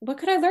I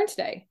learn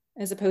today?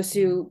 As opposed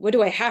to what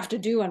do I have to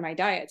do on my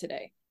diet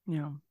today?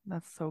 Yeah,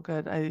 that's so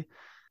good.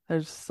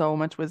 There's so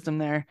much wisdom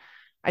there.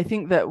 I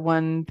think that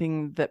one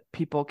thing that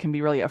people can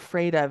be really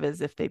afraid of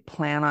is if they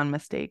plan on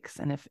mistakes,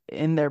 and if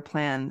in their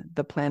plan,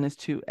 the plan is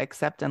to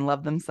accept and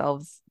love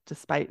themselves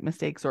despite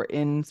mistakes or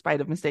in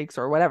spite of mistakes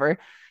or whatever,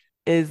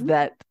 is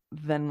that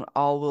then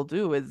all we'll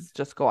do is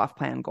just go off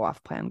plan.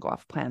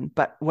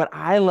 But what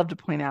I love to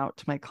point out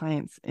to my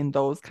clients in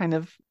those kind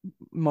of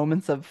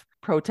moments of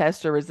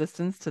protest or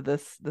resistance to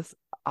this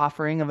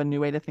offering of a new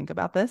way to think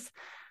about this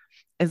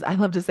is I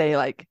love to say,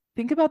 like,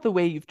 think about the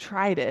way you've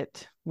tried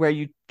it, where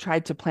you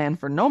tried to plan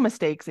for no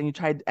mistakes and you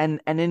tried,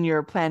 and in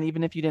your plan,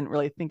 even if you didn't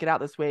really think it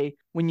out this way,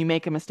 when you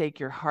make a mistake,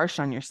 you're harsh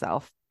on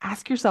yourself.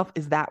 Ask yourself,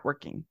 is that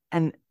working?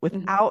 And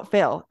without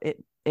fail,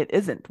 it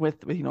isn't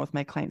with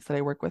my clients that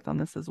I work with on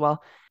this as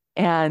well.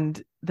 And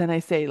then I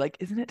say, like,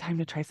 isn't it time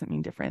to try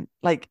something different?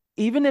 Like,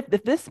 even if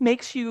this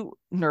makes you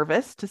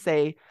nervous to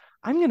say,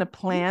 I'm going to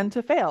plan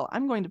to fail.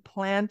 I'm going to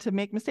plan to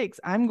make mistakes.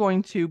 I'm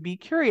going to be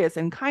curious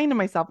and kind to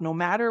myself no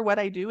matter what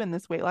I do in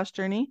this weight loss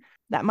journey.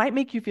 That might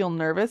make you feel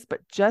nervous,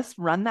 but just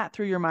run that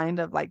through your mind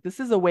of like, this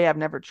is a way I've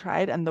never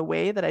tried. And the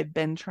way that I've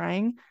been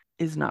trying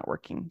is not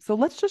working. So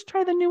let's just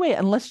try the new way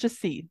and let's just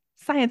see.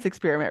 Science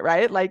experiment,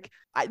 right? Like,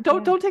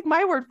 don't take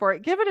my word for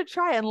it. Give it a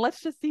try and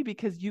let's just see,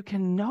 because you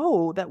can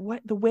know that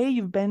the way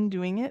you've been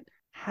doing it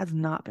has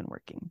not been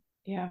working.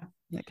 Yeah.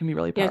 That can be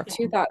really powerful.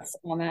 Yeah, 2 thoughts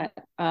on that.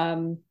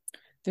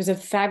 There's a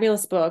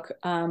fabulous book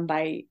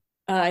by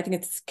I think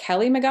it's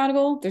Kelly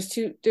McGonigal. There's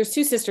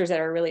two sisters that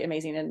are really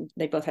amazing, and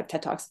they both have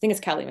TED Talks. I think it's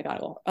Kelly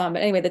McGonigal. But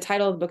anyway, the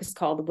title of the book is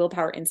called The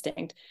Willpower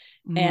Instinct,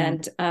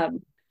 and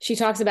she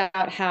talks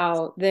about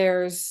how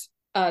there's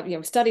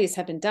studies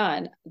have been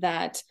done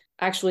that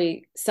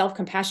actually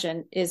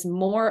self-compassion is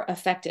more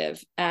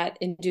effective at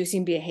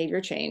inducing behavior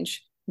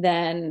change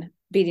than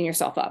beating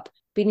yourself up.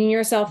 Beating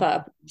yourself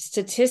up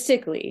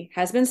statistically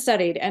has been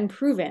studied and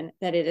proven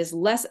that it is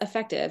less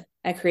effective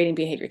at creating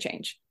behavior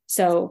change.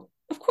 So,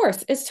 of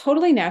course, it's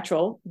totally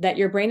natural that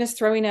your brain is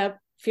throwing up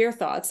fear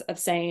thoughts of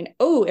saying,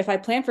 oh, if I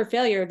plan for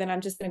failure, then I'm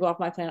just going to go off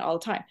my plan all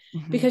the time,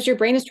 because your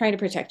brain is trying to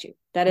protect you.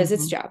 That is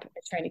its job.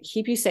 It's trying to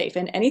keep you safe.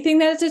 And anything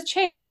that is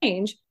a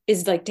change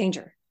is like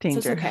danger. So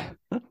it's okay.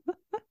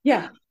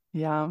 Yeah.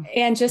 Yeah.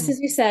 And just as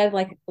you said,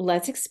 like,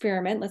 let's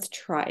experiment, let's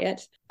try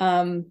it.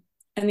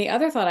 And the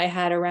other thought I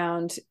had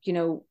around,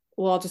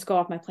 I'll just go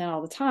off my plan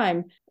all the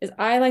time, is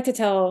I like to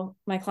tell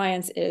my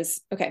clients is,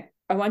 okay,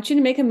 I want you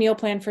to make a meal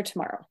plan for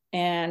tomorrow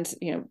and,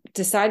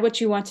 decide what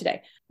you want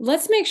today.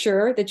 Let's make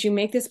sure that you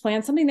make this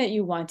plan something that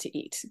you want to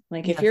eat.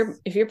 Like if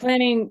you're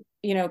planning,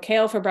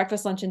 kale for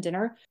breakfast, lunch, and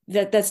dinner,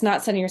 that's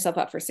not setting yourself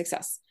up for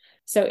success.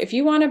 So if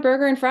you want a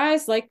burger and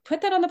fries, like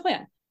put that on the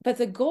plan. But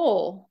the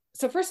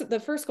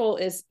first goal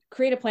is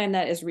create a plan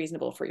that is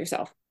reasonable for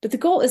yourself. But the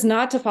goal is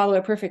not to follow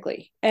it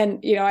perfectly.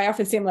 And, I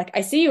often see them like,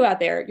 I see you out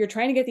there, you're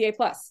trying to get the A+.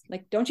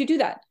 Like, don't you do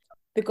that.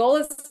 The goal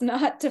is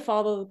not to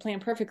follow the plan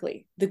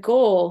perfectly. The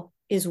goal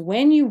is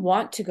when you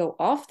want to go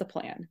off the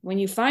plan, when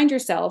you find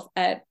yourself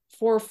at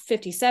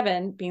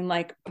 4:57 being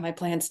like, my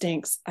plan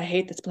stinks, I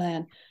hate this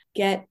plan,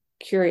 get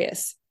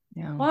curious.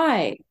 Yeah.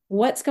 Why?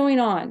 What's going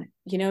on?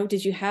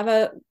 Did you have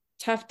a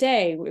tough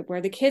day?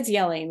 Were the kids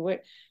yelling?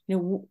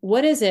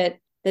 What is it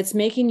that's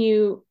making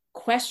you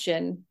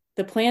question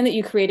the plan that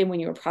you created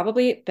when you were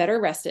probably better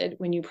rested,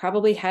 when you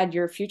probably had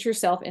your future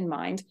self in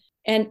mind?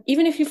 And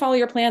even if you follow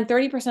your plan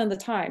 30% of the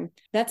time,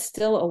 that's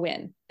still a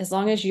win, as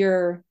long as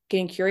you're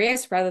getting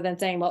curious rather than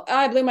saying, well,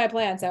 I blew my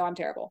plan, so I'm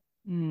terrible.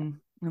 I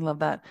love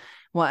that.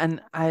 Well,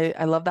 and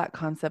I love that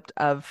concept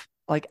of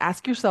like,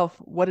 ask yourself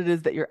what it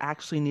is that you're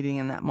actually needing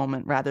in that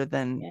moment, rather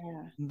than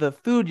the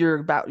food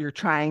you're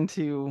trying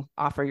to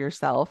offer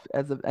yourself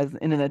as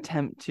in an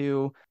attempt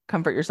to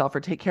comfort yourself or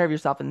take care of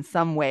yourself in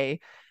some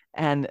way.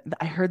 And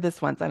I heard this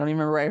once, I don't even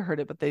remember where I heard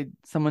it, but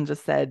someone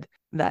just said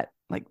that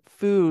like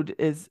food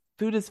is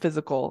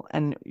physical,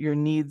 and your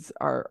needs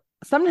are,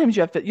 sometimes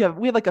we have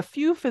like a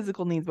few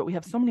physical needs, but we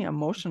have so many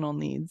emotional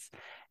needs.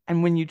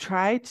 And when you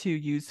try to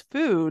use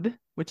food,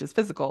 which is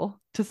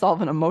physical, to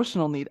solve an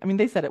emotional need. I mean,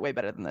 they said it way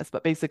better than this,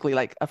 but basically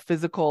like a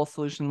physical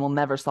solution will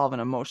never solve an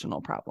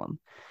emotional problem.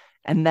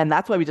 And then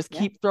that's why we just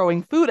keep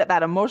throwing food at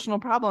that emotional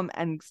problem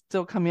and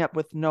still coming up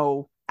with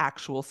no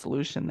actual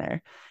solution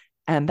there.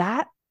 And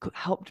that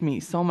helped me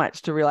so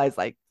much to realize,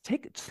 like,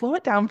 slow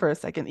it down for a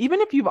second.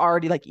 Even if you've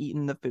already like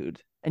eaten the food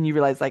and you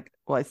realize like,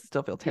 well, I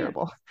still feel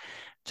terrible.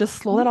 Just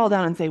slow that all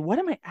down and say, what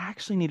am I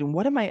actually needing?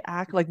 What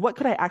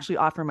could I actually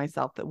offer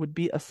myself that would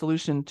be a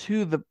solution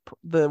to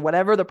the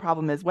whatever the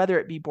problem is, whether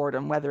it be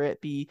boredom, whether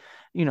it be,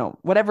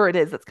 whatever it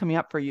is that's coming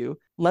up for you.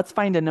 Let's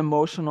find an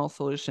emotional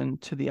solution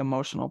to the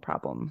emotional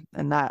problem.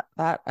 And that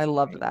I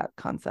loved that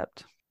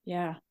concept.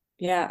 Yeah.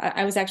 Yeah.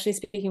 I was actually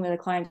speaking with a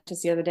client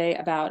just the other day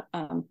about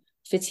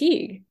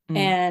fatigue.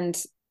 And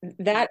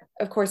that,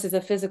 of course, is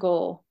a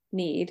physical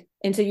need.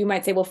 And so you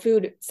might say, well,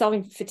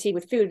 solving fatigue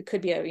with food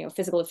could be a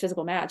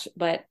physical match.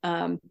 But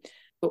a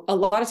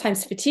lot of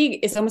times fatigue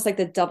is almost like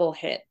the double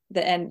hit.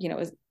 And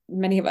as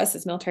many of us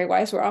as military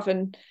wives, we're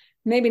often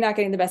maybe not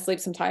getting the best sleep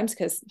sometimes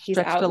because he's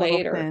out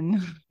late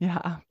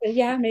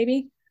yeah,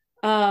 maybe.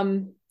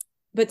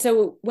 But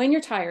so when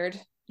you're tired,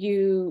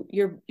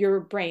 your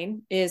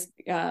brain is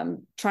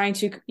trying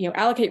to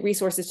allocate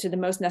resources to the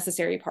most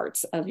necessary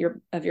parts of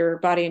your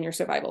body and your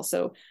survival.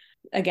 So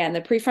again, the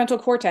prefrontal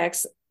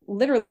cortex,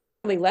 literally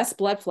less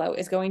blood flow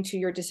is going to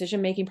your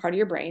decision-making part of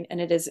your brain, and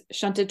it is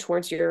shunted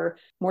towards your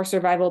more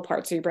survival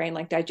parts of your brain,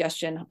 like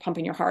digestion,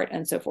 pumping your heart,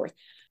 and so forth,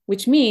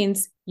 which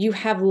means you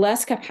have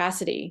less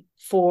capacity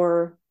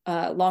for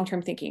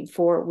long-term thinking,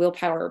 for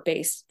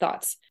willpower-based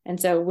thoughts. And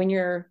so when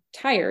you're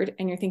tired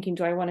and you're thinking,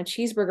 do I want a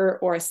cheeseburger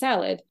or a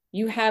salad?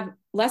 You have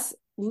less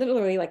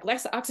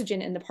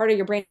oxygen in the part of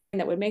your brain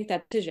that would make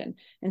that decision.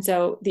 And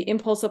so the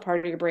impulsive part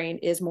of your brain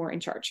is more in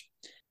charge.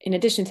 In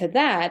addition to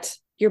that,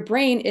 your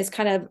brain is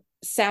kind of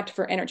sapped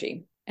for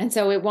energy. And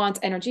so it wants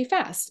energy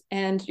fast.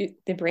 And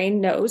the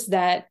brain knows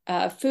that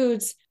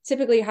foods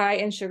typically high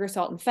in sugar,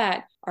 salt, and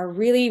fat are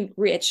really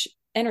rich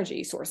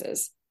energy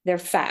sources. They're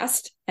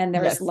fast and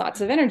there's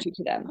lots of energy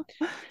to them.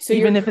 So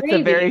even if it's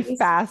a very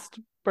fast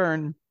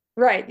burn.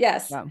 Right.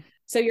 Yes. Yeah.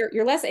 So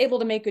you're less able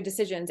to make good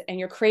decisions and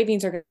your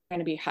cravings are going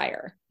to be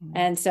higher.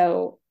 And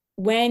so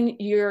when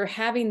you're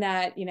having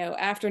that,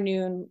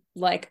 afternoon,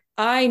 like,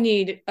 I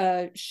need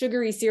a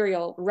sugary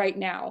cereal right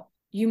now,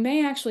 you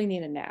may actually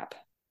need a nap.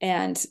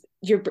 And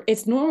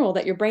it's normal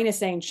that your brain is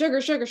saying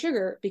sugar, sugar,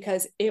 sugar,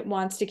 because it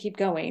wants to keep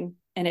going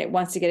and it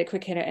wants to get a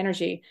quick hit of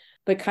energy.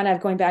 But kind of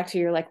going back to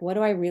your, like, what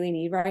do I really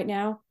need right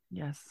now?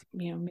 Yes.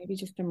 Maybe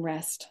just some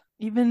rest.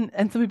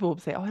 And some people will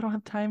say, oh, I don't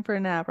have time for a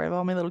nap, or I have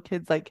all my little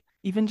kids, like,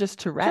 even just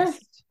to rest.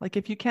 Sure. Like,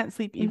 if you can't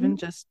sleep, even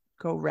just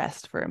go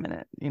rest for a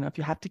minute. If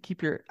you have to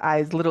keep your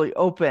eyes literally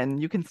open,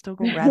 you can still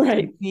go rest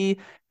and see,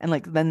 and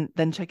like then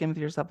check in with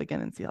yourself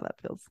again and see how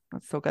that feels.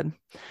 That's so good.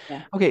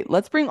 Yeah. Okay,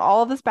 let's bring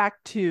all of this back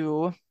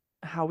to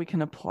how we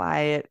can apply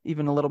it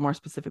even a little more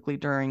specifically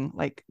during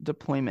like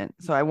deployment.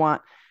 So I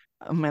want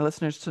my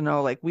listeners to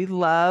know, like, we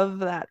love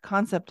that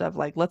concept of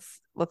like,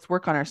 let's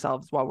work on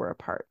ourselves while we're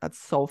apart. That's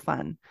so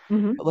fun.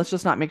 But let's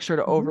just not make sure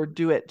to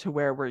overdo it to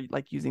where we're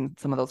like using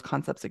some of those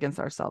concepts against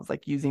ourselves,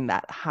 like using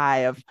that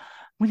high of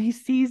when he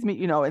sees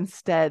me,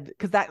 instead,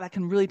 because that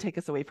can really take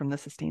us away from the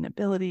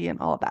sustainability and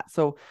all of that.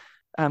 So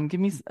give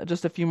me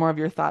just a few more of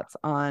your thoughts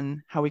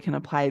on how we can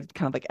apply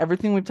kind of like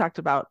everything we've talked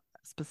about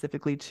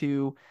specifically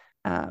to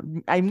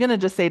I'm going to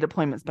just say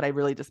deployments, but I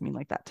really just mean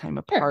like that time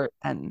apart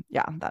and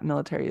that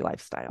military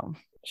lifestyle.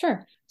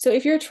 Sure. So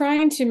if you're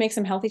trying to make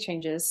some healthy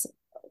changes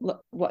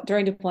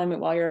during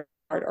deployment while you're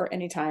or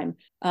anytime,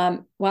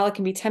 while it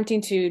can be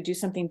tempting to do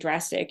something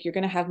drastic, you're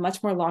going to have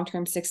much more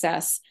long-term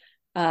success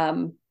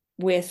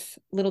with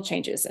little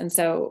changes. And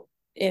so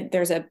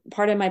there's a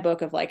part in my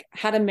book of like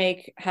how to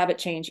make habit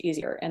change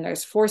easier. And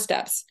there's 4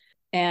 steps.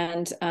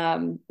 And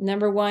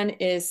number 1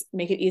 is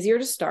make it easier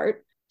to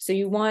start. So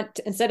you want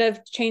to, instead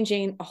of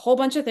changing a whole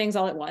bunch of things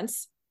all at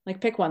once, like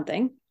pick one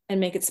thing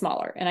and make it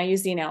smaller. And I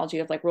use the analogy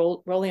of like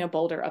rolling a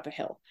boulder up a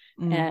hill.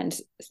 And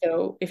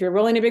so if you're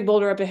rolling a big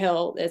boulder up a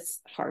hill,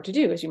 it's hard to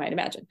do, as you might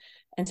imagine.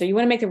 And so you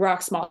want to make the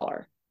rock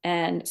smaller.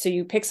 And so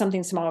you pick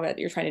something smaller that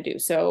you're trying to do.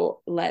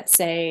 So let's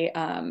say,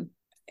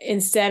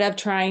 instead of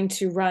trying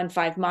to run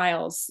 5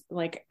 miles,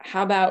 like,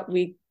 how about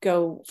we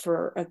go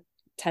for a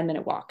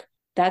 10-minute walk?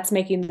 That's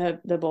making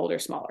the boulder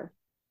smaller.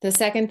 The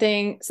second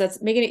thing, so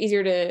that's making it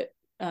easier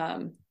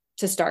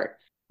to start.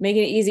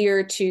 Making it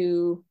easier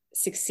to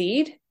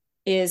succeed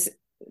is,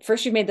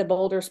 first you've made the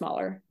boulder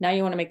smaller. Now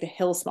you want to make the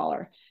hill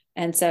smaller.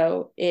 And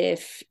so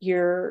if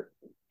you're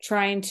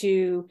trying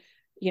to,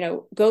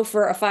 go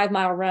for a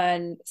 5-mile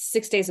run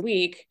 6 days a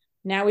week,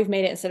 now we've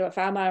made it, instead of a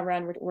 5-mile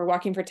run, we're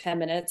walking for 10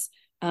 minutes.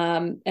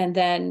 And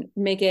then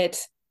make it,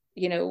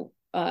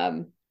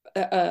 an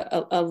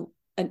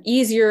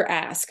easier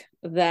ask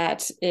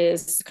that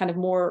is kind of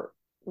more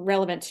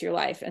relevant to your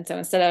life. And so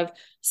instead of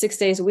 6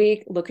 days a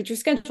week, look at your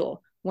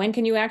schedule. When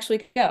can you actually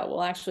go?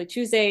 Well, actually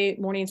Tuesday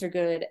mornings are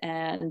good,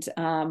 and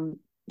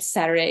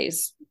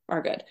Saturdays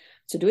are good.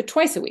 So do it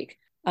twice a week.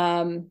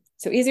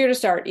 So easier to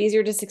start,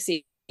 easier to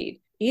succeed,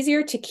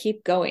 easier to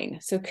keep going.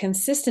 So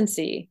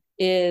consistency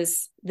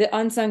is the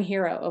unsung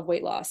hero of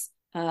weight loss.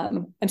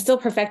 I'm still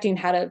perfecting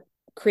how to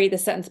create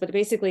this sentence, but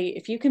basically,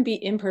 if you can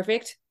be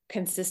imperfect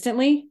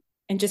consistently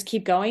and just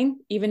keep going,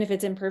 even if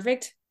it's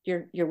imperfect,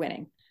 you're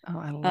winning. Oh,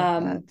 I love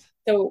that.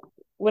 So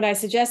what I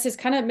suggest is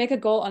kind of make a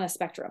goal on a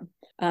spectrum.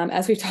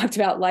 As we've talked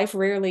about, life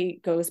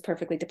rarely goes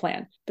perfectly to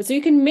plan. But so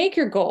you can make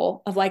your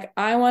goal of like,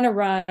 I want to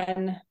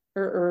run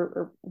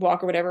or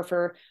walk or whatever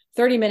for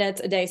 30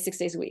 minutes a day, 6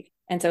 days a week.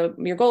 And so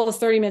your goal is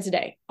 30 minutes a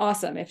day.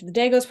 Awesome. If the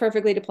day goes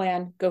perfectly to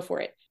plan, go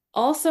for it.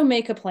 Also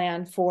make a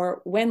plan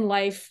for when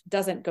life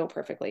doesn't go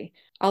perfectly.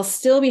 I'll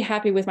still be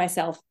happy with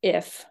myself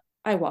if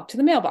I walk to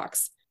the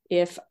mailbox,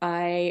 if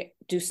I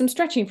do some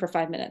stretching for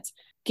 5 minutes.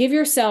 Give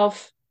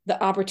yourself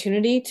the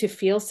opportunity to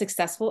feel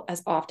successful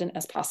as often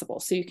as possible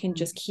so you can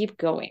just keep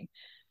going,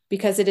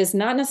 because it is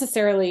not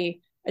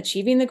necessarily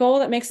achieving the goal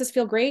that makes us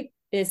feel great.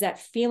 It is that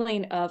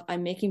feeling of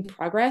I'm making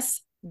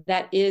progress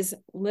that is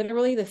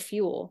literally the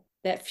fuel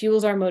that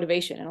fuels our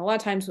motivation. And a lot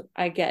of times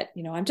I get,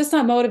 I'm just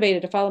not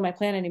motivated to follow my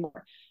plan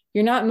anymore.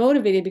 You're not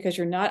motivated because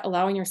you're not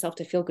allowing yourself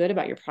to feel good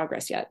about your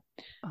progress yet.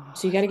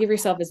 So you got to give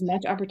yourself as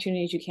much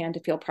opportunity as you can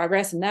to feel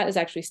progress. And that is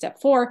actually step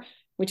 4,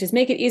 which is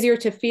make it easier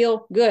to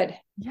feel good.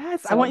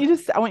 Yes. So, I want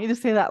you to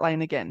say that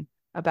line again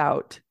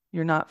about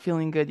you're not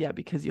feeling good yet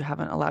because you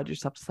haven't allowed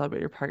yourself to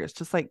celebrate your progress.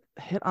 Just like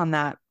hit on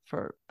that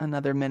for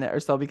another minute or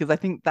so, because I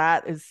think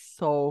that is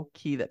so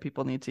key that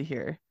people need to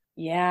hear.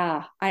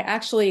 Yeah, I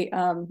actually,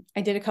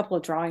 I did a couple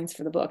of drawings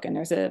for the book, and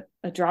there's a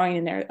drawing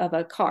in there of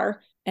a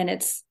car, and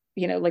it's,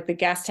 like the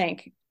gas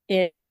tank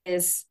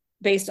is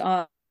based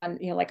on,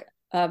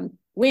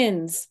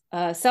 wins,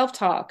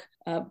 self-talk,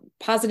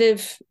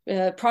 positive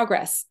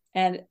progress.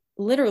 And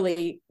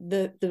literally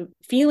the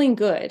feeling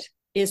good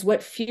is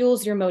what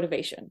fuels your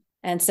motivation.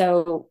 And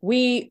so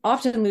we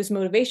often lose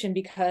motivation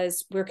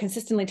because we're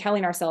consistently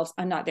telling ourselves,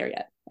 I'm not there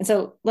yet. And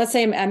so let's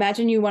say,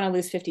 imagine you want to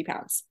lose 50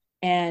 pounds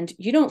and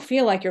you don't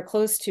feel like you're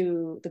close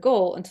to the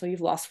goal until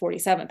you've lost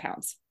 47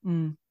 pounds.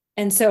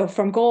 And so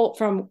from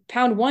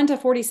pound 1 to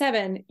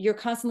 47, you're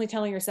constantly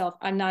telling yourself,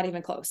 I'm not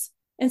even close.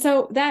 And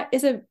so that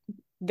is a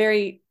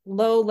very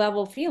low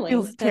level feeling.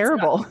 Feels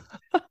terrible.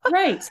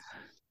 Right.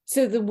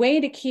 So the way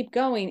to keep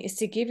going is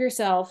to give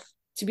yourself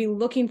to be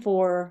looking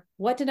for,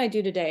 what did I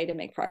do today to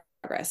make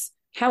progress?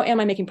 How am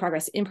I making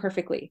progress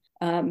imperfectly?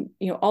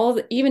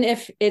 Even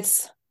if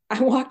it's,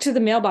 I walked to the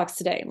mailbox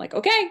today, I'm like,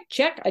 okay,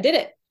 check, I did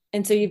it.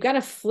 And so you've got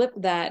to flip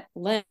that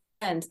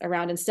lens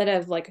around, instead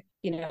of like,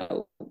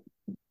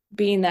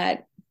 being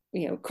that,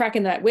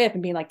 cracking that whip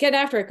and being like, get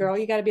after it, girl.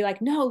 You got to be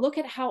like, no, look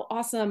at how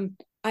awesome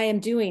I am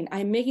doing.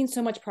 I'm making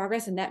so much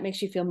progress. And that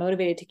makes you feel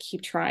motivated to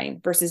keep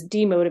trying versus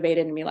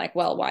demotivated and be like,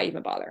 well, why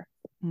even bother?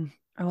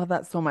 I love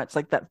that so much.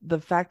 Like that, the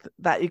fact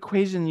that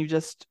equation you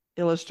just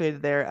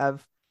illustrated there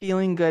of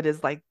feeling good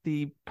is like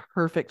the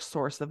perfect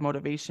source of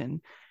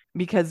motivation.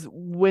 Because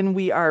when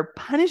we are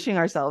punishing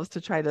ourselves to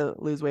try to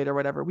lose weight or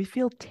whatever, we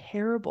feel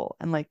terrible.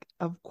 And like,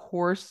 of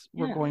course,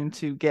 we're going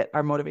to get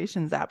our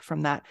motivation zapped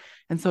from that.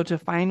 And so to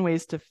find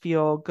ways to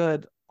feel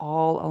good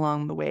all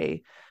along the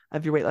way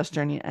of your weight loss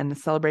journey and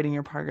celebrating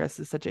your progress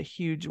is such a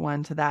huge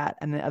one to that.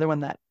 And the other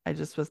one that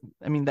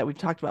that we've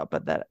talked about,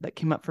 but that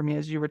came up for me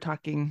as you were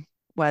talking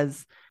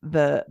was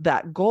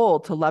that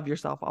goal to love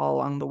yourself all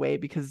along the way.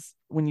 Because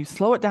when you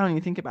slow it down and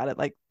you think about it,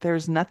 like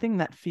there's nothing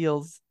that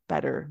feels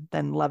better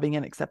than loving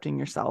and accepting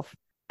yourself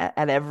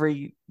at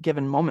every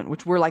given moment,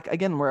 which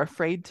we're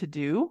afraid to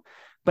do.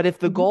 But if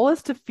the goal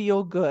is to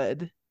feel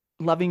good,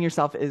 loving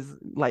yourself is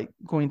like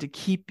going to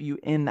keep you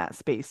in that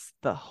space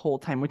the whole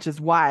time, which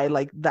is why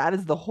like that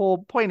is the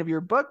whole point of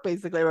your book,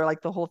 basically, or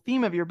like the whole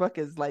theme of your book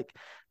is like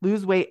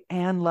lose weight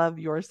and love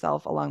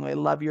yourself along the way,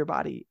 love your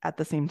body at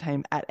the same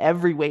time at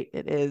every weight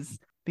it is,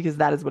 because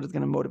that is what is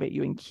going to motivate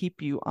you and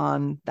keep you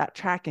on that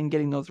track and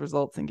getting those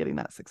results and getting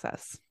that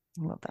success.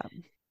 I love that.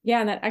 Yeah.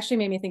 And that actually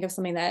made me think of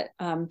something that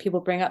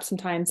people bring up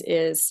sometimes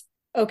is,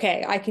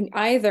 okay, I can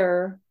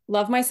either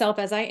love myself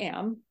as I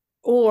am,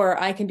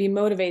 or I can be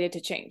motivated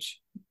to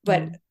change.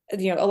 But, a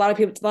lot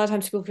of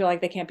times people feel like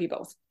they can't be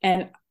both.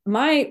 And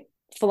my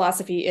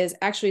philosophy is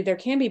actually there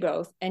can be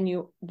both. And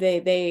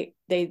they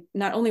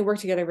not only work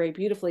together very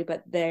beautifully,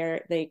 but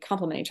they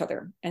complement each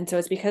other. And so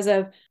it's because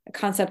of a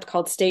concept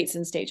called states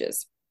and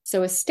stages.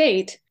 So a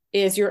state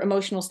is your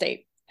emotional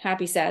state,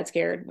 happy, sad,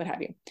 scared, what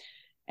have you.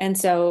 And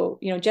so,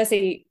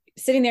 Jesse,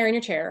 sitting there in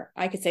your chair,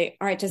 I could say,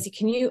 all right,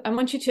 Jesse, I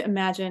want you to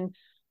imagine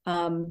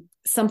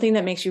something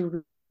that makes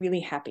you really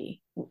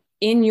happy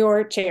in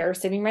your chair,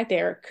 sitting right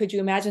there. Could you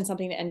imagine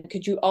something, and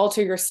could you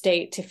alter your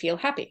state to feel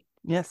happy?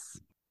 Yes.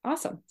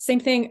 Awesome. Same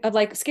thing of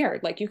like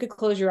scared. Like you could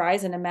close your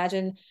eyes and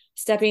imagine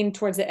stepping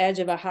towards the edge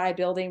of a high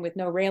building with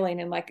no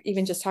railing. And like,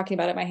 even just talking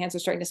about it, my hands are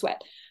starting to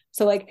sweat.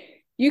 So like,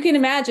 you can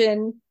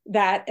imagine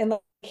that. And like,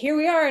 here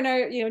we are in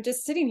our,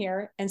 just sitting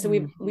here. And so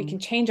we can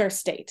change our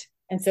state.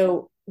 And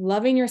so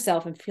loving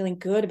yourself and feeling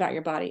good about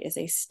your body is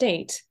a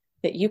state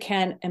that you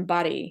can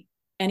embody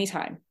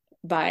anytime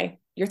by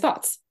your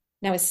thoughts.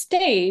 Now, a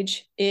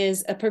stage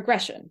is a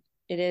progression.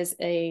 It is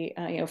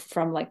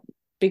from like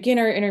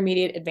beginner,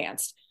 intermediate,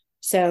 advanced.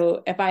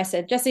 So if I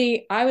said,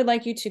 Jesse, I would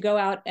like you to go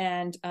out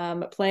and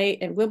play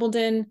at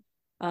Wimbledon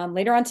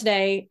later on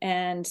today,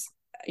 and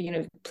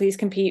please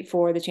compete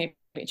for the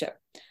championship.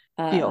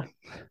 Feel.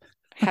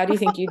 How do you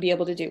think you'd be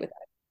able to do with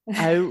that?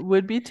 I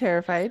would be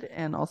terrified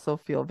and also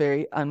feel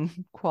very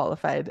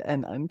unqualified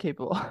and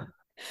incapable.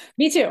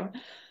 Me too.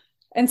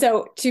 And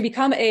so to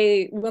become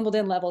a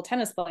Wimbledon level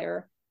tennis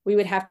player, we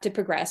would have to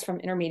progress from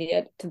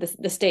intermediate to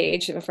the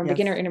stage, from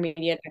beginner,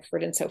 intermediate,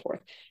 expert, and so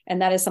forth.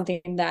 And that is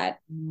something that,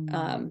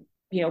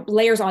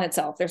 layers on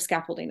itself. There's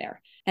scaffolding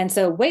there. And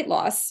so weight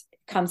loss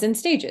comes in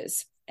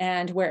stages.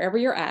 And wherever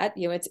you're at,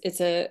 it's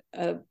a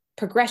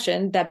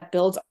progression that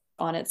builds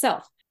on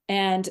itself.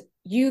 And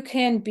you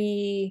can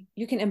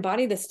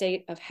embody the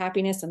state of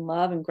happiness and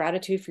love and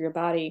gratitude for your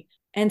body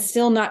and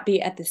still not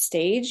be at the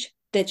stage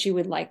that you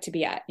would like to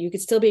be at. You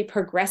could still be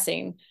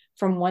progressing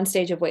from one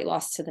stage of weight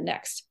loss to the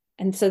next.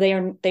 And so they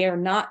are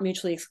not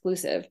mutually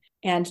exclusive.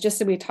 And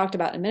just as we talked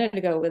about a minute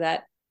ago, with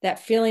that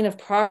feeling of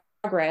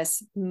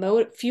progress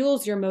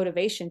fuels your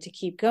motivation to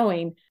keep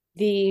going.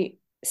 The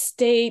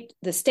state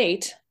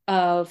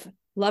of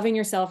loving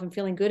yourself and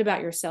feeling good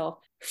about yourself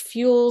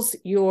fuels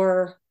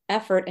your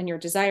effort and your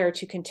desire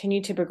to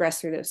continue to progress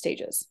through those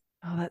stages.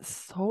 Oh, that's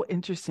so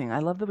interesting. I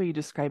love the way you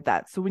describe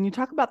that. So when you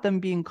talk about them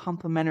being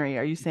complementary,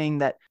 are you saying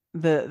that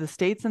the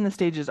states and the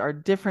stages are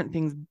different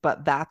things,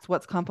 but that's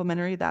what's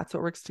complementary? That's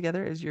what works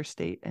together, is your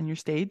state and your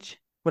stage,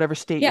 whatever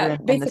state you're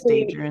in and the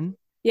stage you're in?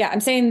 Yeah,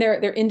 I'm saying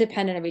they're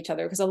independent of each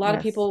other, because a lot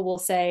of people will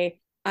say,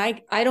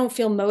 I don't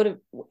feel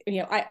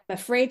I'm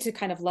afraid to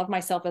kind of love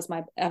myself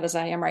as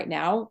I am right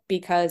now,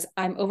 because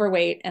I'm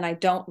overweight and I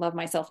don't love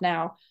myself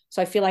now.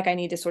 So I feel like I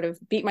need to sort of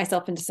beat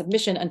myself into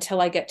submission until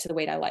I get to the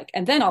weight I like,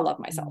 and then I'll love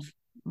myself.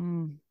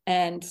 Mm.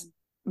 And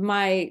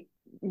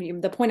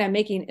the point I'm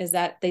making is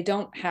that they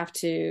don't have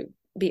to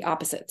be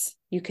opposites.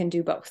 You can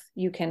do both.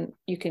 You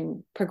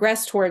can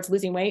progress towards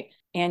losing weight,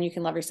 and you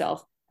can love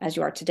yourself as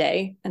you are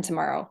today and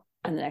tomorrow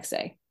and the next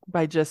day,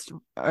 by just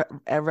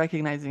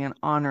recognizing and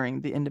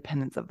honoring the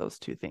independence of those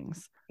two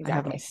things. Exactly. I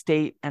have my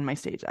state and my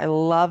stage. I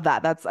love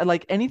that. That's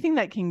like anything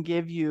that can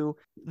give you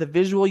the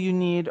visual you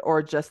need,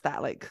 or just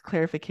that like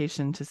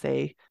clarification to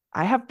say,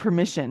 I have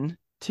permission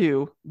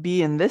to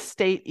be in this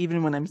state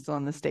even when I'm still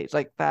in this stage.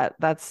 Like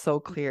that's so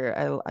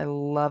clear. I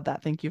love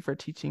that. Thank you for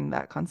teaching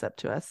that concept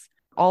to us.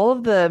 All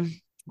of the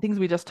things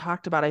we just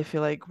talked about, I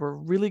feel like were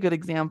really good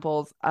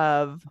examples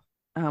of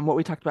what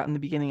we talked about in the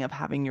beginning, of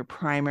having your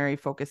primary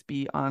focus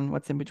be on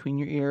what's in between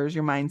your ears,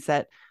 your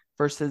mindset,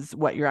 versus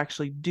what you're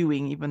actually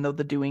doing, even though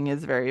the doing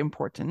is very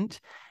important.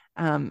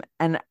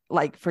 And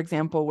like, for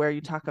example, where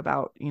you talk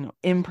about,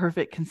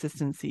 imperfect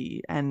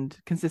consistency, and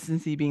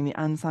consistency being the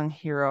unsung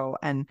hero,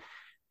 and,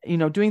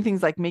 doing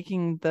things like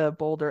making the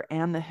boulder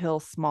and the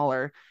hill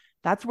smaller.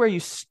 That's where you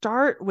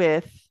start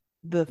with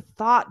the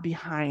thought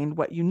behind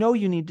what you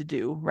need to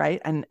do,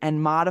 right?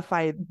 And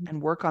modify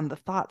and work on the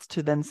thoughts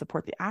to then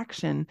support the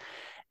action.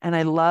 And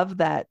I love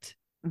that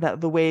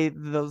the way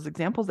those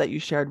examples that you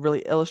shared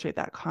really illustrate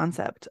that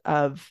concept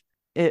of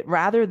it,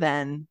 rather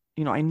than,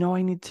 I know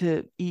I need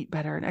to eat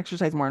better and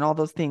exercise more and all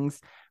those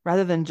things,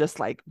 rather than just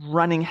like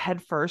running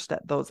headfirst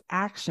at those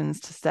actions,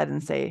 to set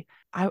and say,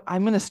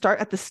 I'm going to start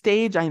at the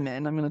stage I'm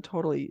in. I'm going to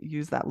totally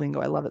use that lingo.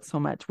 I love it so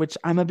much, which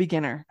I'm a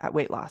beginner at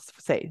weight loss.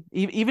 Say,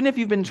 even if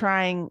you've been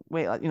trying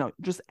weight loss,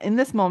 just in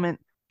this moment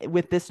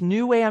with this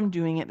new way I'm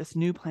doing it, this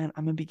new plan,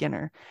 I'm a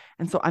beginner.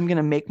 And so I'm going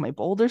to make my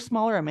boulder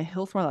smaller and my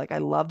hill smaller. Like, I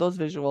love those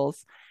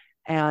visuals,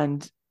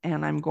 and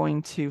I'm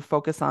going to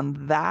focus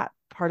on that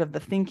part of the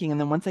thinking. And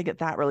then once I get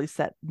that really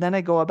set, then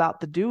I go about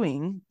the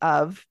doing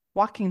of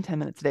walking 10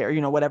 minutes a day, or,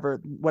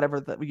 whatever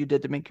that you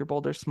did to make your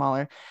boulder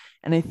smaller.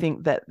 And I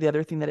think that the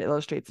other thing that it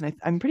illustrates, and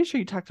I'm pretty sure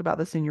you talked about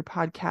this in your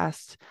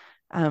podcast,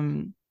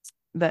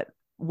 that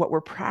what we're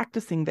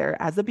practicing there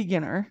as a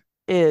beginner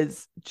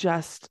is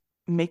just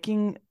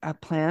making a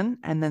plan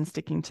and then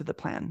sticking to the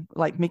plan,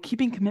 like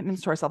keeping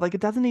commitments to ourselves. Like,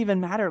 it doesn't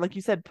even matter. Like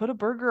you said, put a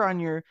burger on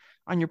your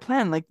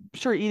plan. Like,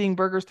 sure, eating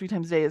burgers 3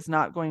 times a day is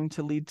not going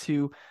to lead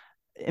to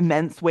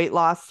immense weight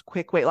loss,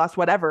 quick weight loss,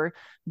 whatever.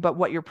 But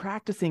what you're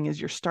practicing is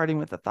you're starting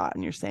with a thought,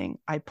 and you're saying,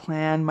 I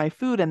plan my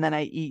food, and then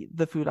I eat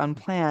the food on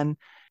plan,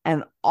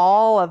 and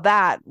all of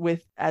that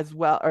with as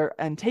well,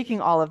 and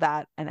taking all of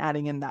that and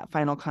adding in that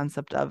final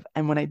concept of,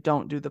 and when I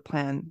don't do the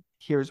plan,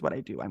 here's what I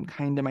do. I'm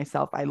kind to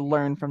myself. I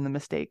learn from the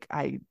mistake.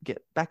 I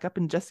get back up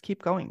and just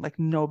keep going. Like,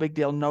 no big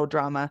deal, no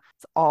drama.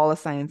 It's all a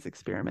science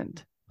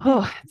experiment.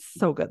 Oh, it's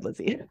so good,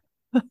 Lizzie.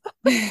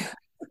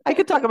 I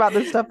could talk about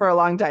this stuff for a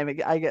long time.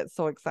 I get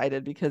so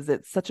excited because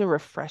it's such a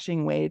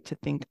refreshing way to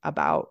think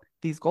about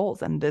these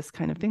goals and this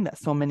kind of thing that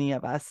so many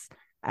of us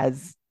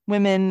as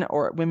women,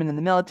 or women in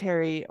the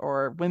military,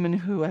 or women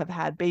who have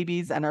had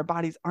babies and our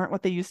bodies aren't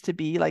what they used to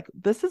be, like,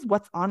 this is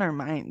what's on our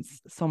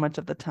minds so much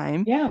of the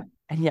time. Yeah.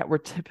 And yet we're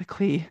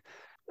typically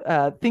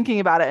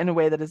thinking about it in a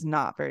way that is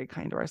not very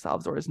kind to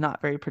ourselves, or is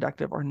not very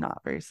productive, or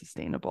not very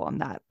sustainable.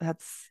 And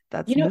that's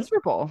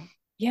miserable.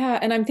 Yeah.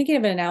 And I'm thinking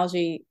of an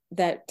analogy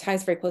that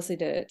ties very closely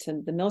to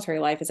the military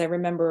life. Is I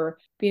remember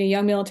being a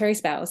young military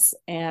spouse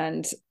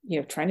and,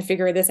 trying to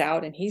figure this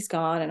out, and he's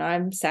gone and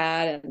I'm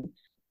sad and,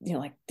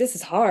 like, this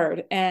is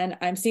hard. And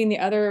I'm seeing the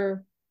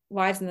other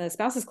wives in the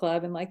spouses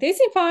club and like, they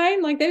seem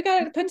fine. Like they've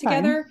got it put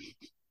together.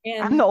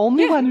 I'm And the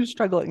only yeah, one who's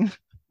struggling.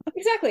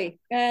 exactly.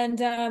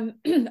 And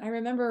I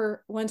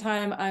remember one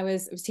time I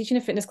was teaching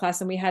a fitness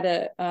class, and we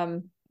had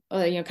kind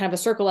of a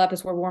circle up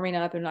as we're warming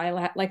up, and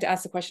I like to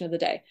ask the question of the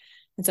day.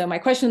 And so my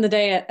question of the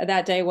day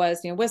that day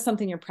was, what's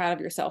something you're proud of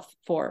yourself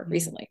for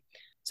recently?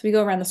 So we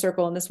go around the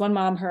circle, and this one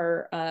mom,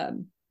 her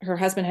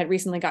husband had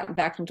recently gotten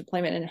back from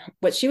deployment, and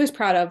what she was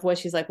proud of was,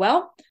 she's like,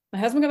 well, my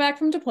husband got back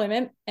from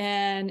deployment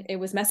and it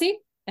was messy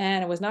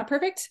and it was not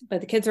perfect, but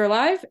the kids are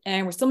alive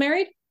and we're still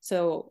married.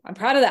 So I'm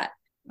proud of that.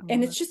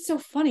 And it's just so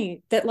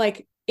funny that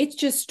like, it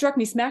just struck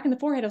me smack in the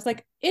forehead. I was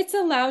like, it's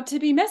allowed to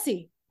be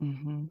messy.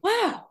 Mm-hmm.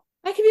 Wow,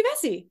 I can be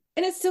messy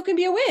and it still can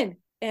be a win.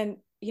 And,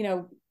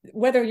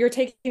 whether you're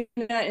taking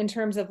that in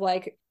terms of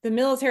like the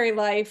military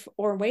life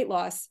or weight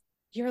loss,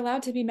 you're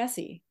allowed to be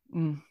messy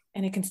and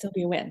it can still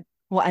be a win.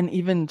 Well, and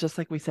even just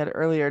like we said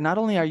earlier, not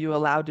only are you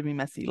allowed to be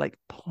messy, like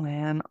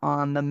plan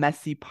on the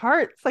messy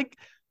parts. Like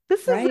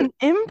this is an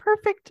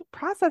imperfect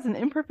process, an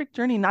imperfect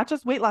journey, not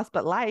just weight loss,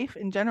 but life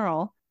in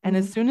general. And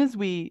as soon as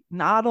we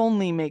not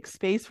only make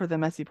space for the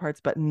messy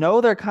parts, but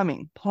know they're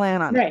coming,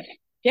 plan on it.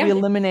 Yeah. We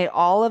eliminate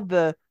all of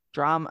the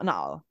drama.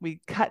 No,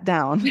 we cut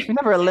down. We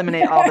never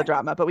eliminate all the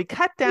drama, but we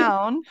cut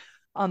down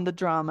on the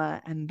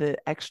drama and the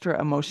extra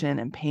emotion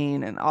and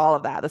pain and all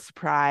of that, the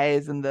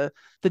surprise and the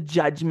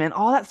judgment,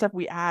 all that stuff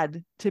we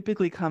add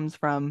typically comes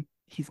from,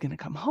 he's going to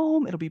come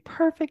home. It'll be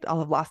perfect. I'll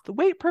have lost the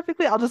weight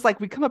perfectly. I'll just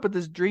we come up with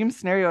this dream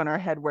scenario in our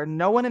head where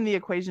no one in the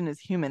equation is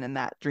human in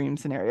that dream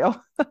scenario.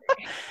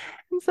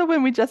 And so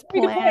when we just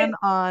plan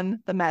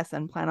on the mess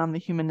and plan on the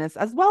humanness,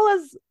 as well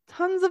as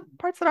tons of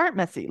parts that aren't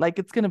messy, like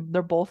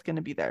they're both going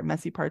to be there,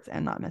 messy parts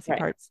and not messy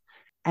parts.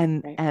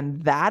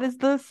 And that is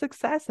the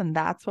success. And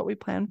that's what we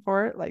plan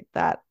for. Like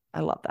that.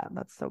 I love that.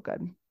 That's so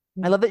good.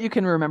 I love that you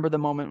can remember the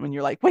moment when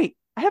you're like, wait,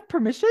 I have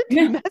permission to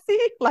be messy.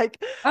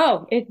 Like,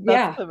 pivotal.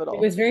 It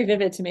was very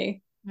vivid to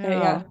me.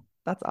 Yeah.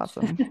 That's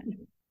awesome.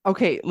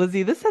 Okay,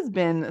 Lizzie, this has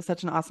been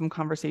such an awesome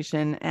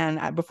conversation.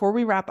 And before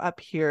we wrap up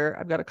here,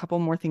 I've got a couple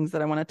more things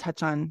that I want to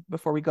touch on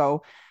before we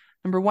go.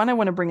 Number one, I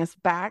want to bring us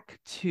back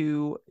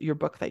to your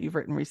book that you've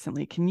written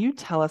recently. Can you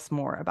tell us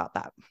more about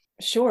that?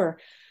 Sure.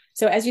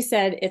 So as you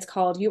said, it's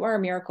called You Are a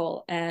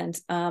Miracle. And,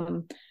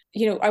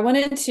 I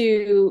wanted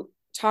to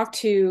talk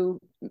to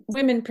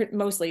women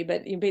mostly,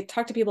 but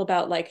talk to people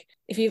about like,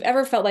 if you've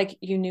ever felt like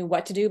you knew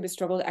what to do, but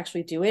struggled to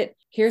actually do it,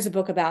 here's a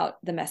book about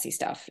the messy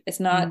stuff. It's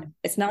not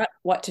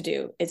what to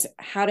do. It's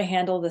how to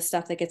handle the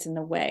stuff that gets in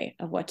the way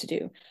of what to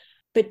do.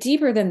 But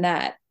deeper than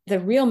that, the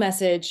real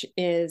message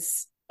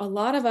is a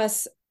lot of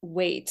us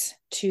wait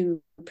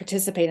to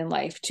participate in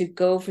life, to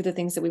go for the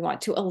things that we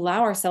want, to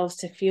allow ourselves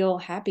to feel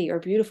happy or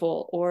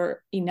beautiful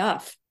or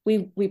enough.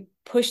 We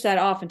push that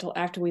off until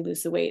after we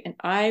lose the weight. And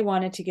I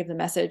wanted to give the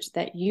message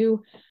that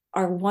you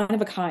are one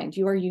of a kind,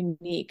 you are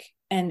unique,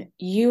 and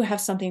you have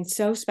something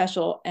so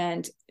special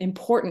and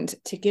important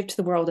to give to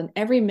the world. And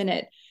every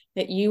minute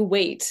that you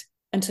wait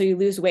until you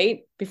lose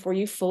weight before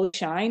you fully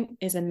shine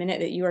is a minute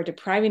that you are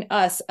depriving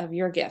us of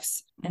your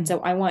gifts. And so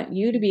I want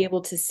you to be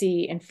able to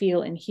see and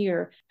feel and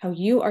hear how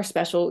you are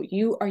special,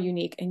 you are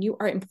unique, and you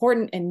are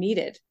important and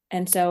needed.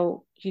 And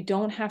so you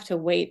don't have to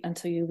wait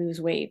until you lose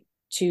weight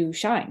to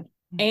shine.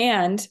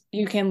 And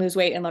you can lose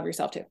weight and love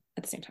yourself too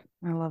at the same time.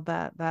 I love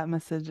that. That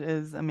message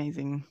is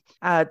amazing.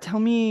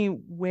 Tell me,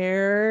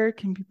 where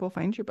can people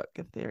find your book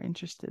if they're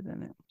interested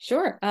in it?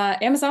 Sure.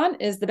 Amazon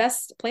is the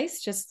best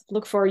place. Just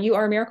look for You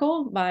Are a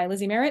Miracle by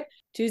Lizzie Merritt.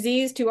 2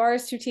 Z's, 2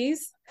 R's, 2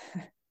 T's.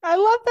 I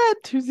love that.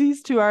 2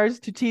 Z's, 2 R's,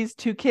 2 T's,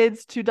 2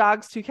 kids, 2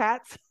 dogs, 2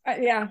 cats.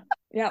 Yeah.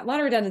 A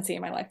lot of redundancy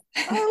in my life.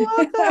 I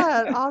love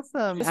that.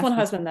 Awesome. Just one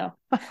husband though.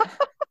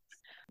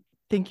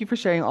 Thank you for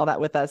sharing all that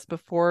with us.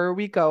 Before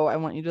we go, I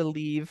want you to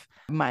leave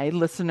my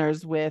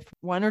listeners with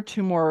 1 or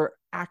 2 more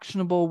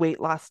actionable weight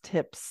loss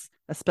tips,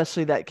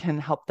 especially that can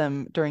help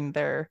them during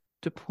their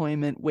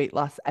deployment weight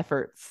loss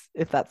efforts,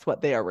 if that's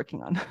what they are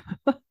working on.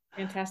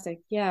 Fantastic.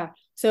 Yeah.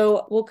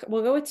 So we'll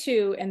go with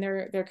 2, and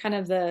they're kind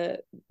of the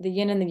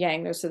yin and the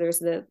yang. There's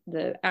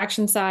the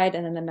action side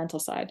and then the mental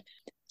side.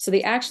 So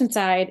the action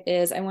side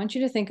is, I want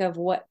you to think of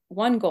what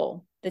one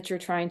goal that you're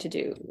trying to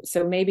do.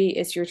 So maybe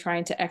it's you're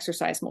trying to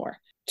exercise more.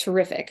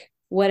 Terrific.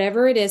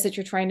 Whatever it is that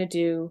you're trying to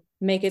do,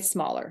 make it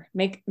smaller.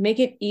 Make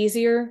it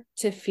easier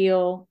to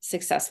feel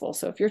successful.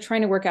 So if you're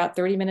trying to work out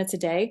 30 minutes a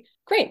day,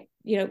 great.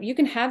 You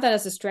can have that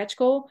as a stretch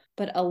goal,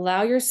 but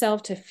allow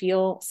yourself to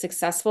feel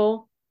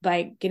successful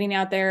by getting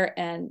out there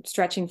and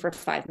stretching for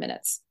 5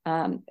 minutes.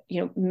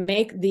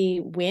 Make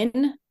the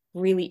win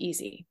really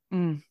easy.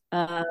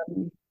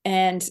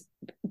 And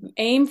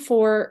aim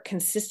for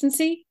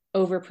consistency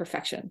over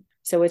perfection.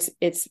 So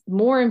it's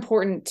more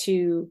important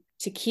to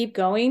keep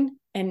going.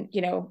 And,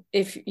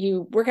 if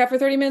you work out for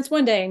 30 minutes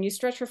one day and you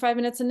stretch for 5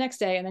 minutes the next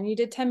day, and then you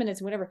did 10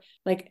 minutes, whatever,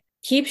 like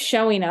keep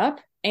showing up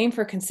aim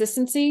for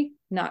consistency,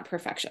 not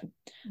perfection.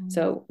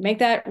 So make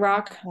that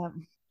rock,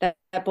 that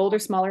boulder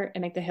smaller,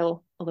 and make the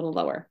hill a little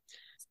lower.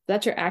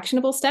 That's your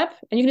actionable step.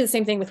 And you can do the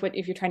same thing with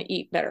if you're trying to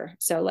eat better.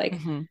 So like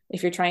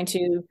if you're trying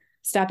to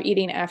stop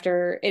eating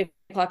after 8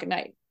 o'clock at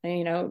night,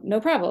 no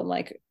problem.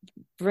 Like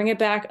bring it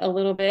back a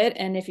little bit.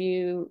 And if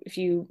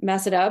you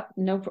mess it up,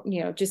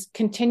 just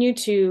continue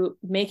to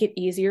make it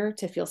easier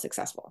to feel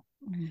successful.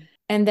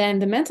 And then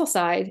the mental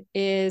side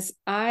is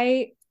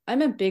I'm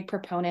a big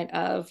proponent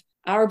of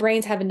our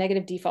brains have a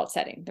negative default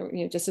setting.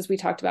 Just as we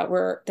talked about,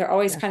 where they're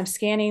always kind of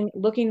scanning,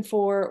 looking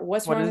for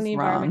what's wrong in the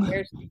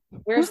environment.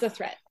 Where's the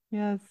threat?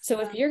 Yes. So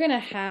if you're going to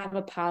have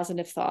a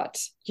positive thought,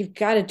 you've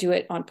got to do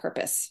it on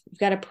purpose. You've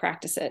got to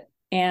practice it.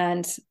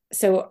 And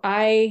so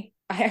I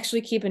actually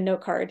keep a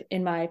note card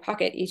in my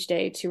pocket each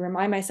day to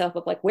remind myself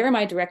of like, where am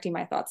I directing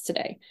my thoughts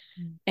today?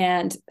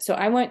 And so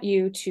I want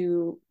you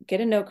to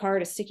get a note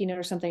card, a sticky note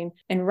or something,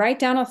 and write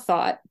down a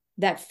thought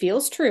that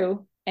feels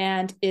true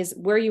and is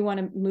where you want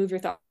to move your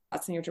thoughts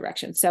in your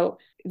direction. So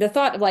the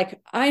thought of like,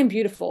 I am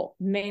beautiful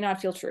may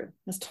not feel true.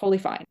 That's totally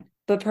fine.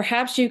 But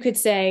perhaps you could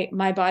say,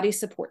 my body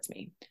supports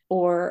me,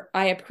 or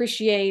I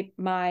appreciate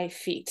my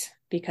feet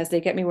because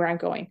they get me where I'm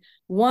going.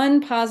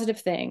 One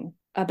positive thing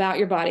about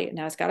your body.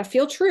 Now it's got to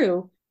feel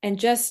true, and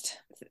just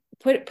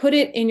put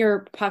it in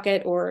your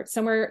pocket or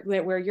somewhere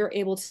where you're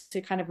able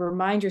to kind of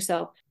remind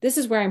yourself, this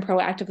is where I'm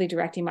proactively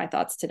directing my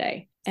thoughts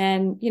today.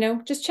 And,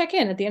 just check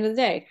in at the end of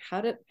the day.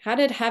 How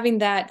did having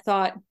that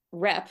thought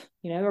rep,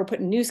 or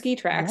putting new ski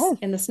tracks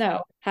in the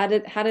snow, how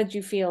did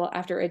you feel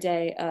after a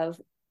day of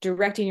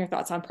directing your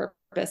thoughts on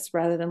purpose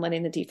rather than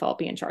letting the default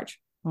be in charge?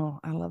 Oh,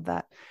 I love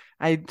that.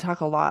 I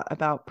talk a lot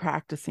about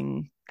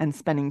practicing and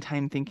spending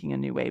time thinking a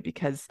new way,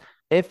 because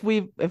if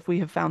we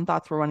have found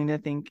thoughts we're wanting to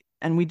think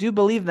and we do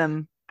believe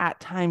them at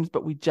times,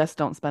 but we just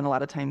don't spend a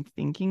lot of time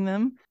thinking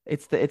them,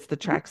 it's the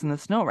tracks in the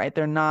snow, right?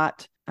 They're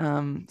not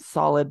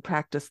solid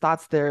practice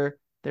thoughts. They're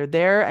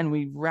there and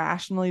we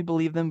rationally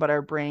believe them, but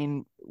our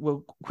brain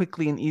will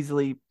quickly and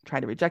easily try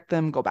to reject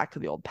them, go back to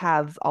the old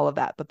paths, all of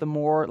that. But the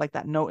more, like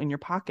that note in your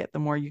pocket, the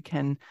more you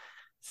can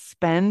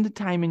spend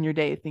time in your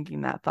day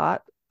thinking that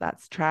thought,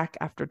 that's track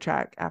after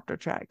track after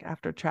track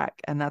after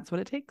track. And that's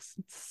what it takes.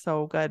 It's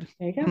so good.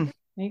 There you go.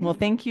 Well,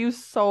 thank you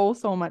so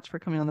much for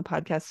coming on the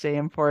podcast today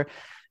and for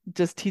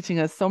just teaching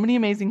us so many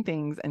amazing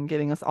things and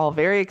getting us all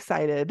very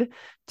excited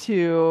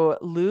to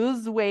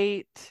lose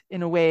weight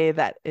in a way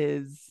that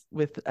is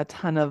with a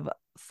ton of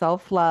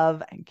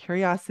self-love and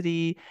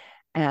curiosity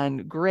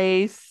and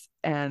grace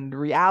and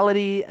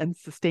reality and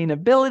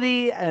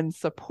sustainability and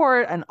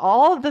support and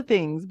all of the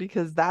things,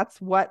 because that's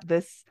what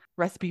this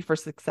recipe for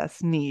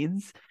success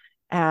needs.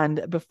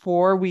 And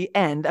before we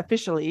end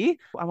officially,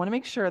 I want to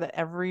make sure that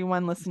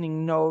everyone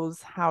listening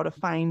knows how to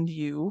find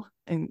you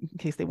in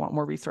case they want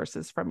more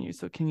resources from you.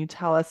 So can you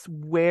tell us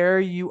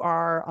where you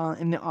are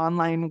in the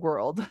online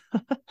world?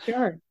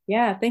 Sure.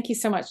 Yeah. Thank you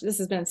so much. This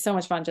has been so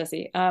much fun,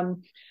 Jessie.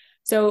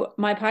 So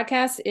my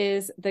podcast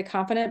is the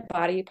Confident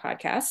Body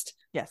Podcast.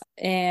 Yes.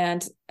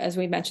 And as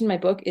we mentioned, my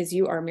book is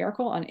You Are a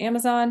Miracle on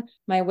Amazon.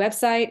 My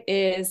website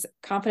is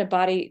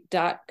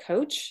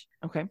confidentbody.coach.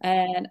 Okay.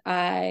 And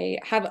I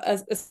have a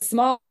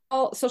small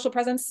social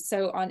presence.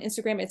 So on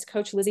Instagram, it's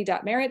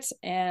coachlizzie.merritt.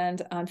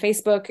 And on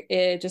Facebook,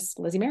 it's just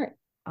Lizzie Merritt.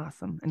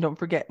 Awesome. And don't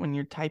forget, when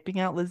you're typing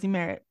out Lizzie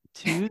Merritt,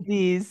 2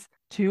 Z's,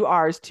 2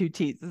 R's, 2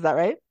 T's. Is that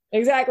right?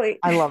 Exactly.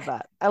 I love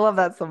that. I love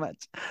that so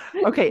much.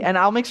 Okay. And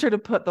I'll make sure to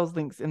put those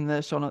links in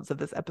the show notes of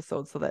this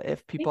episode so that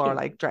if people are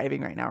like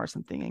driving right now or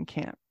something and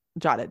can't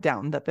jot it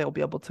down, that they'll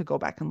be able to go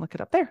back and look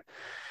it up there.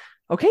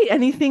 Okay.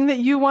 Anything that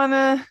you want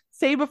to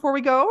say before we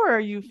go, or are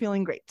you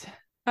feeling great?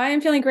 I am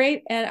feeling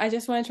great. And I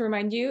just wanted to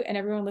remind you and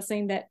everyone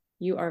listening that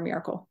you are a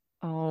miracle.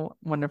 Oh,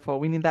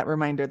 wonderful. We need that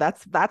reminder.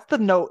 That's the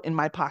note in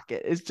my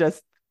pocket, is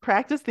just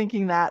practice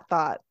thinking that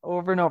thought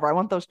over and over. I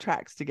want those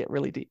tracks to get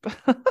really deep.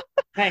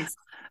 Thanks.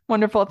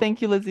 Wonderful.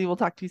 Thank you, Lizzie. We'll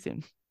talk to you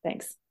soon.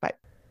 Thanks. Bye.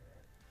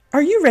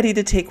 Are you ready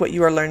to take what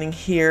you are learning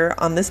here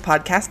on this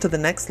podcast to the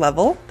next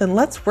level? Then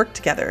let's work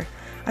together.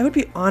 I would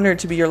be honored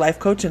to be your life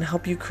coach and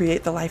help you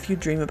create the life you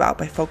dream about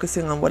by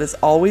focusing on what is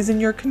always in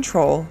your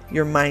control,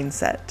 your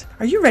mindset.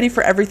 Are you ready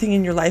for everything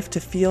in your life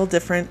to feel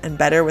different and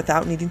better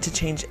without needing to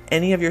change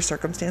any of your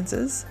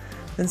circumstances?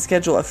 Then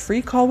schedule a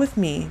free call with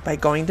me by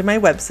going to my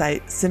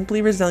website,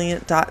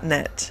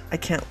 simplyresilient.net. I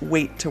can't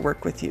wait to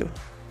work with you.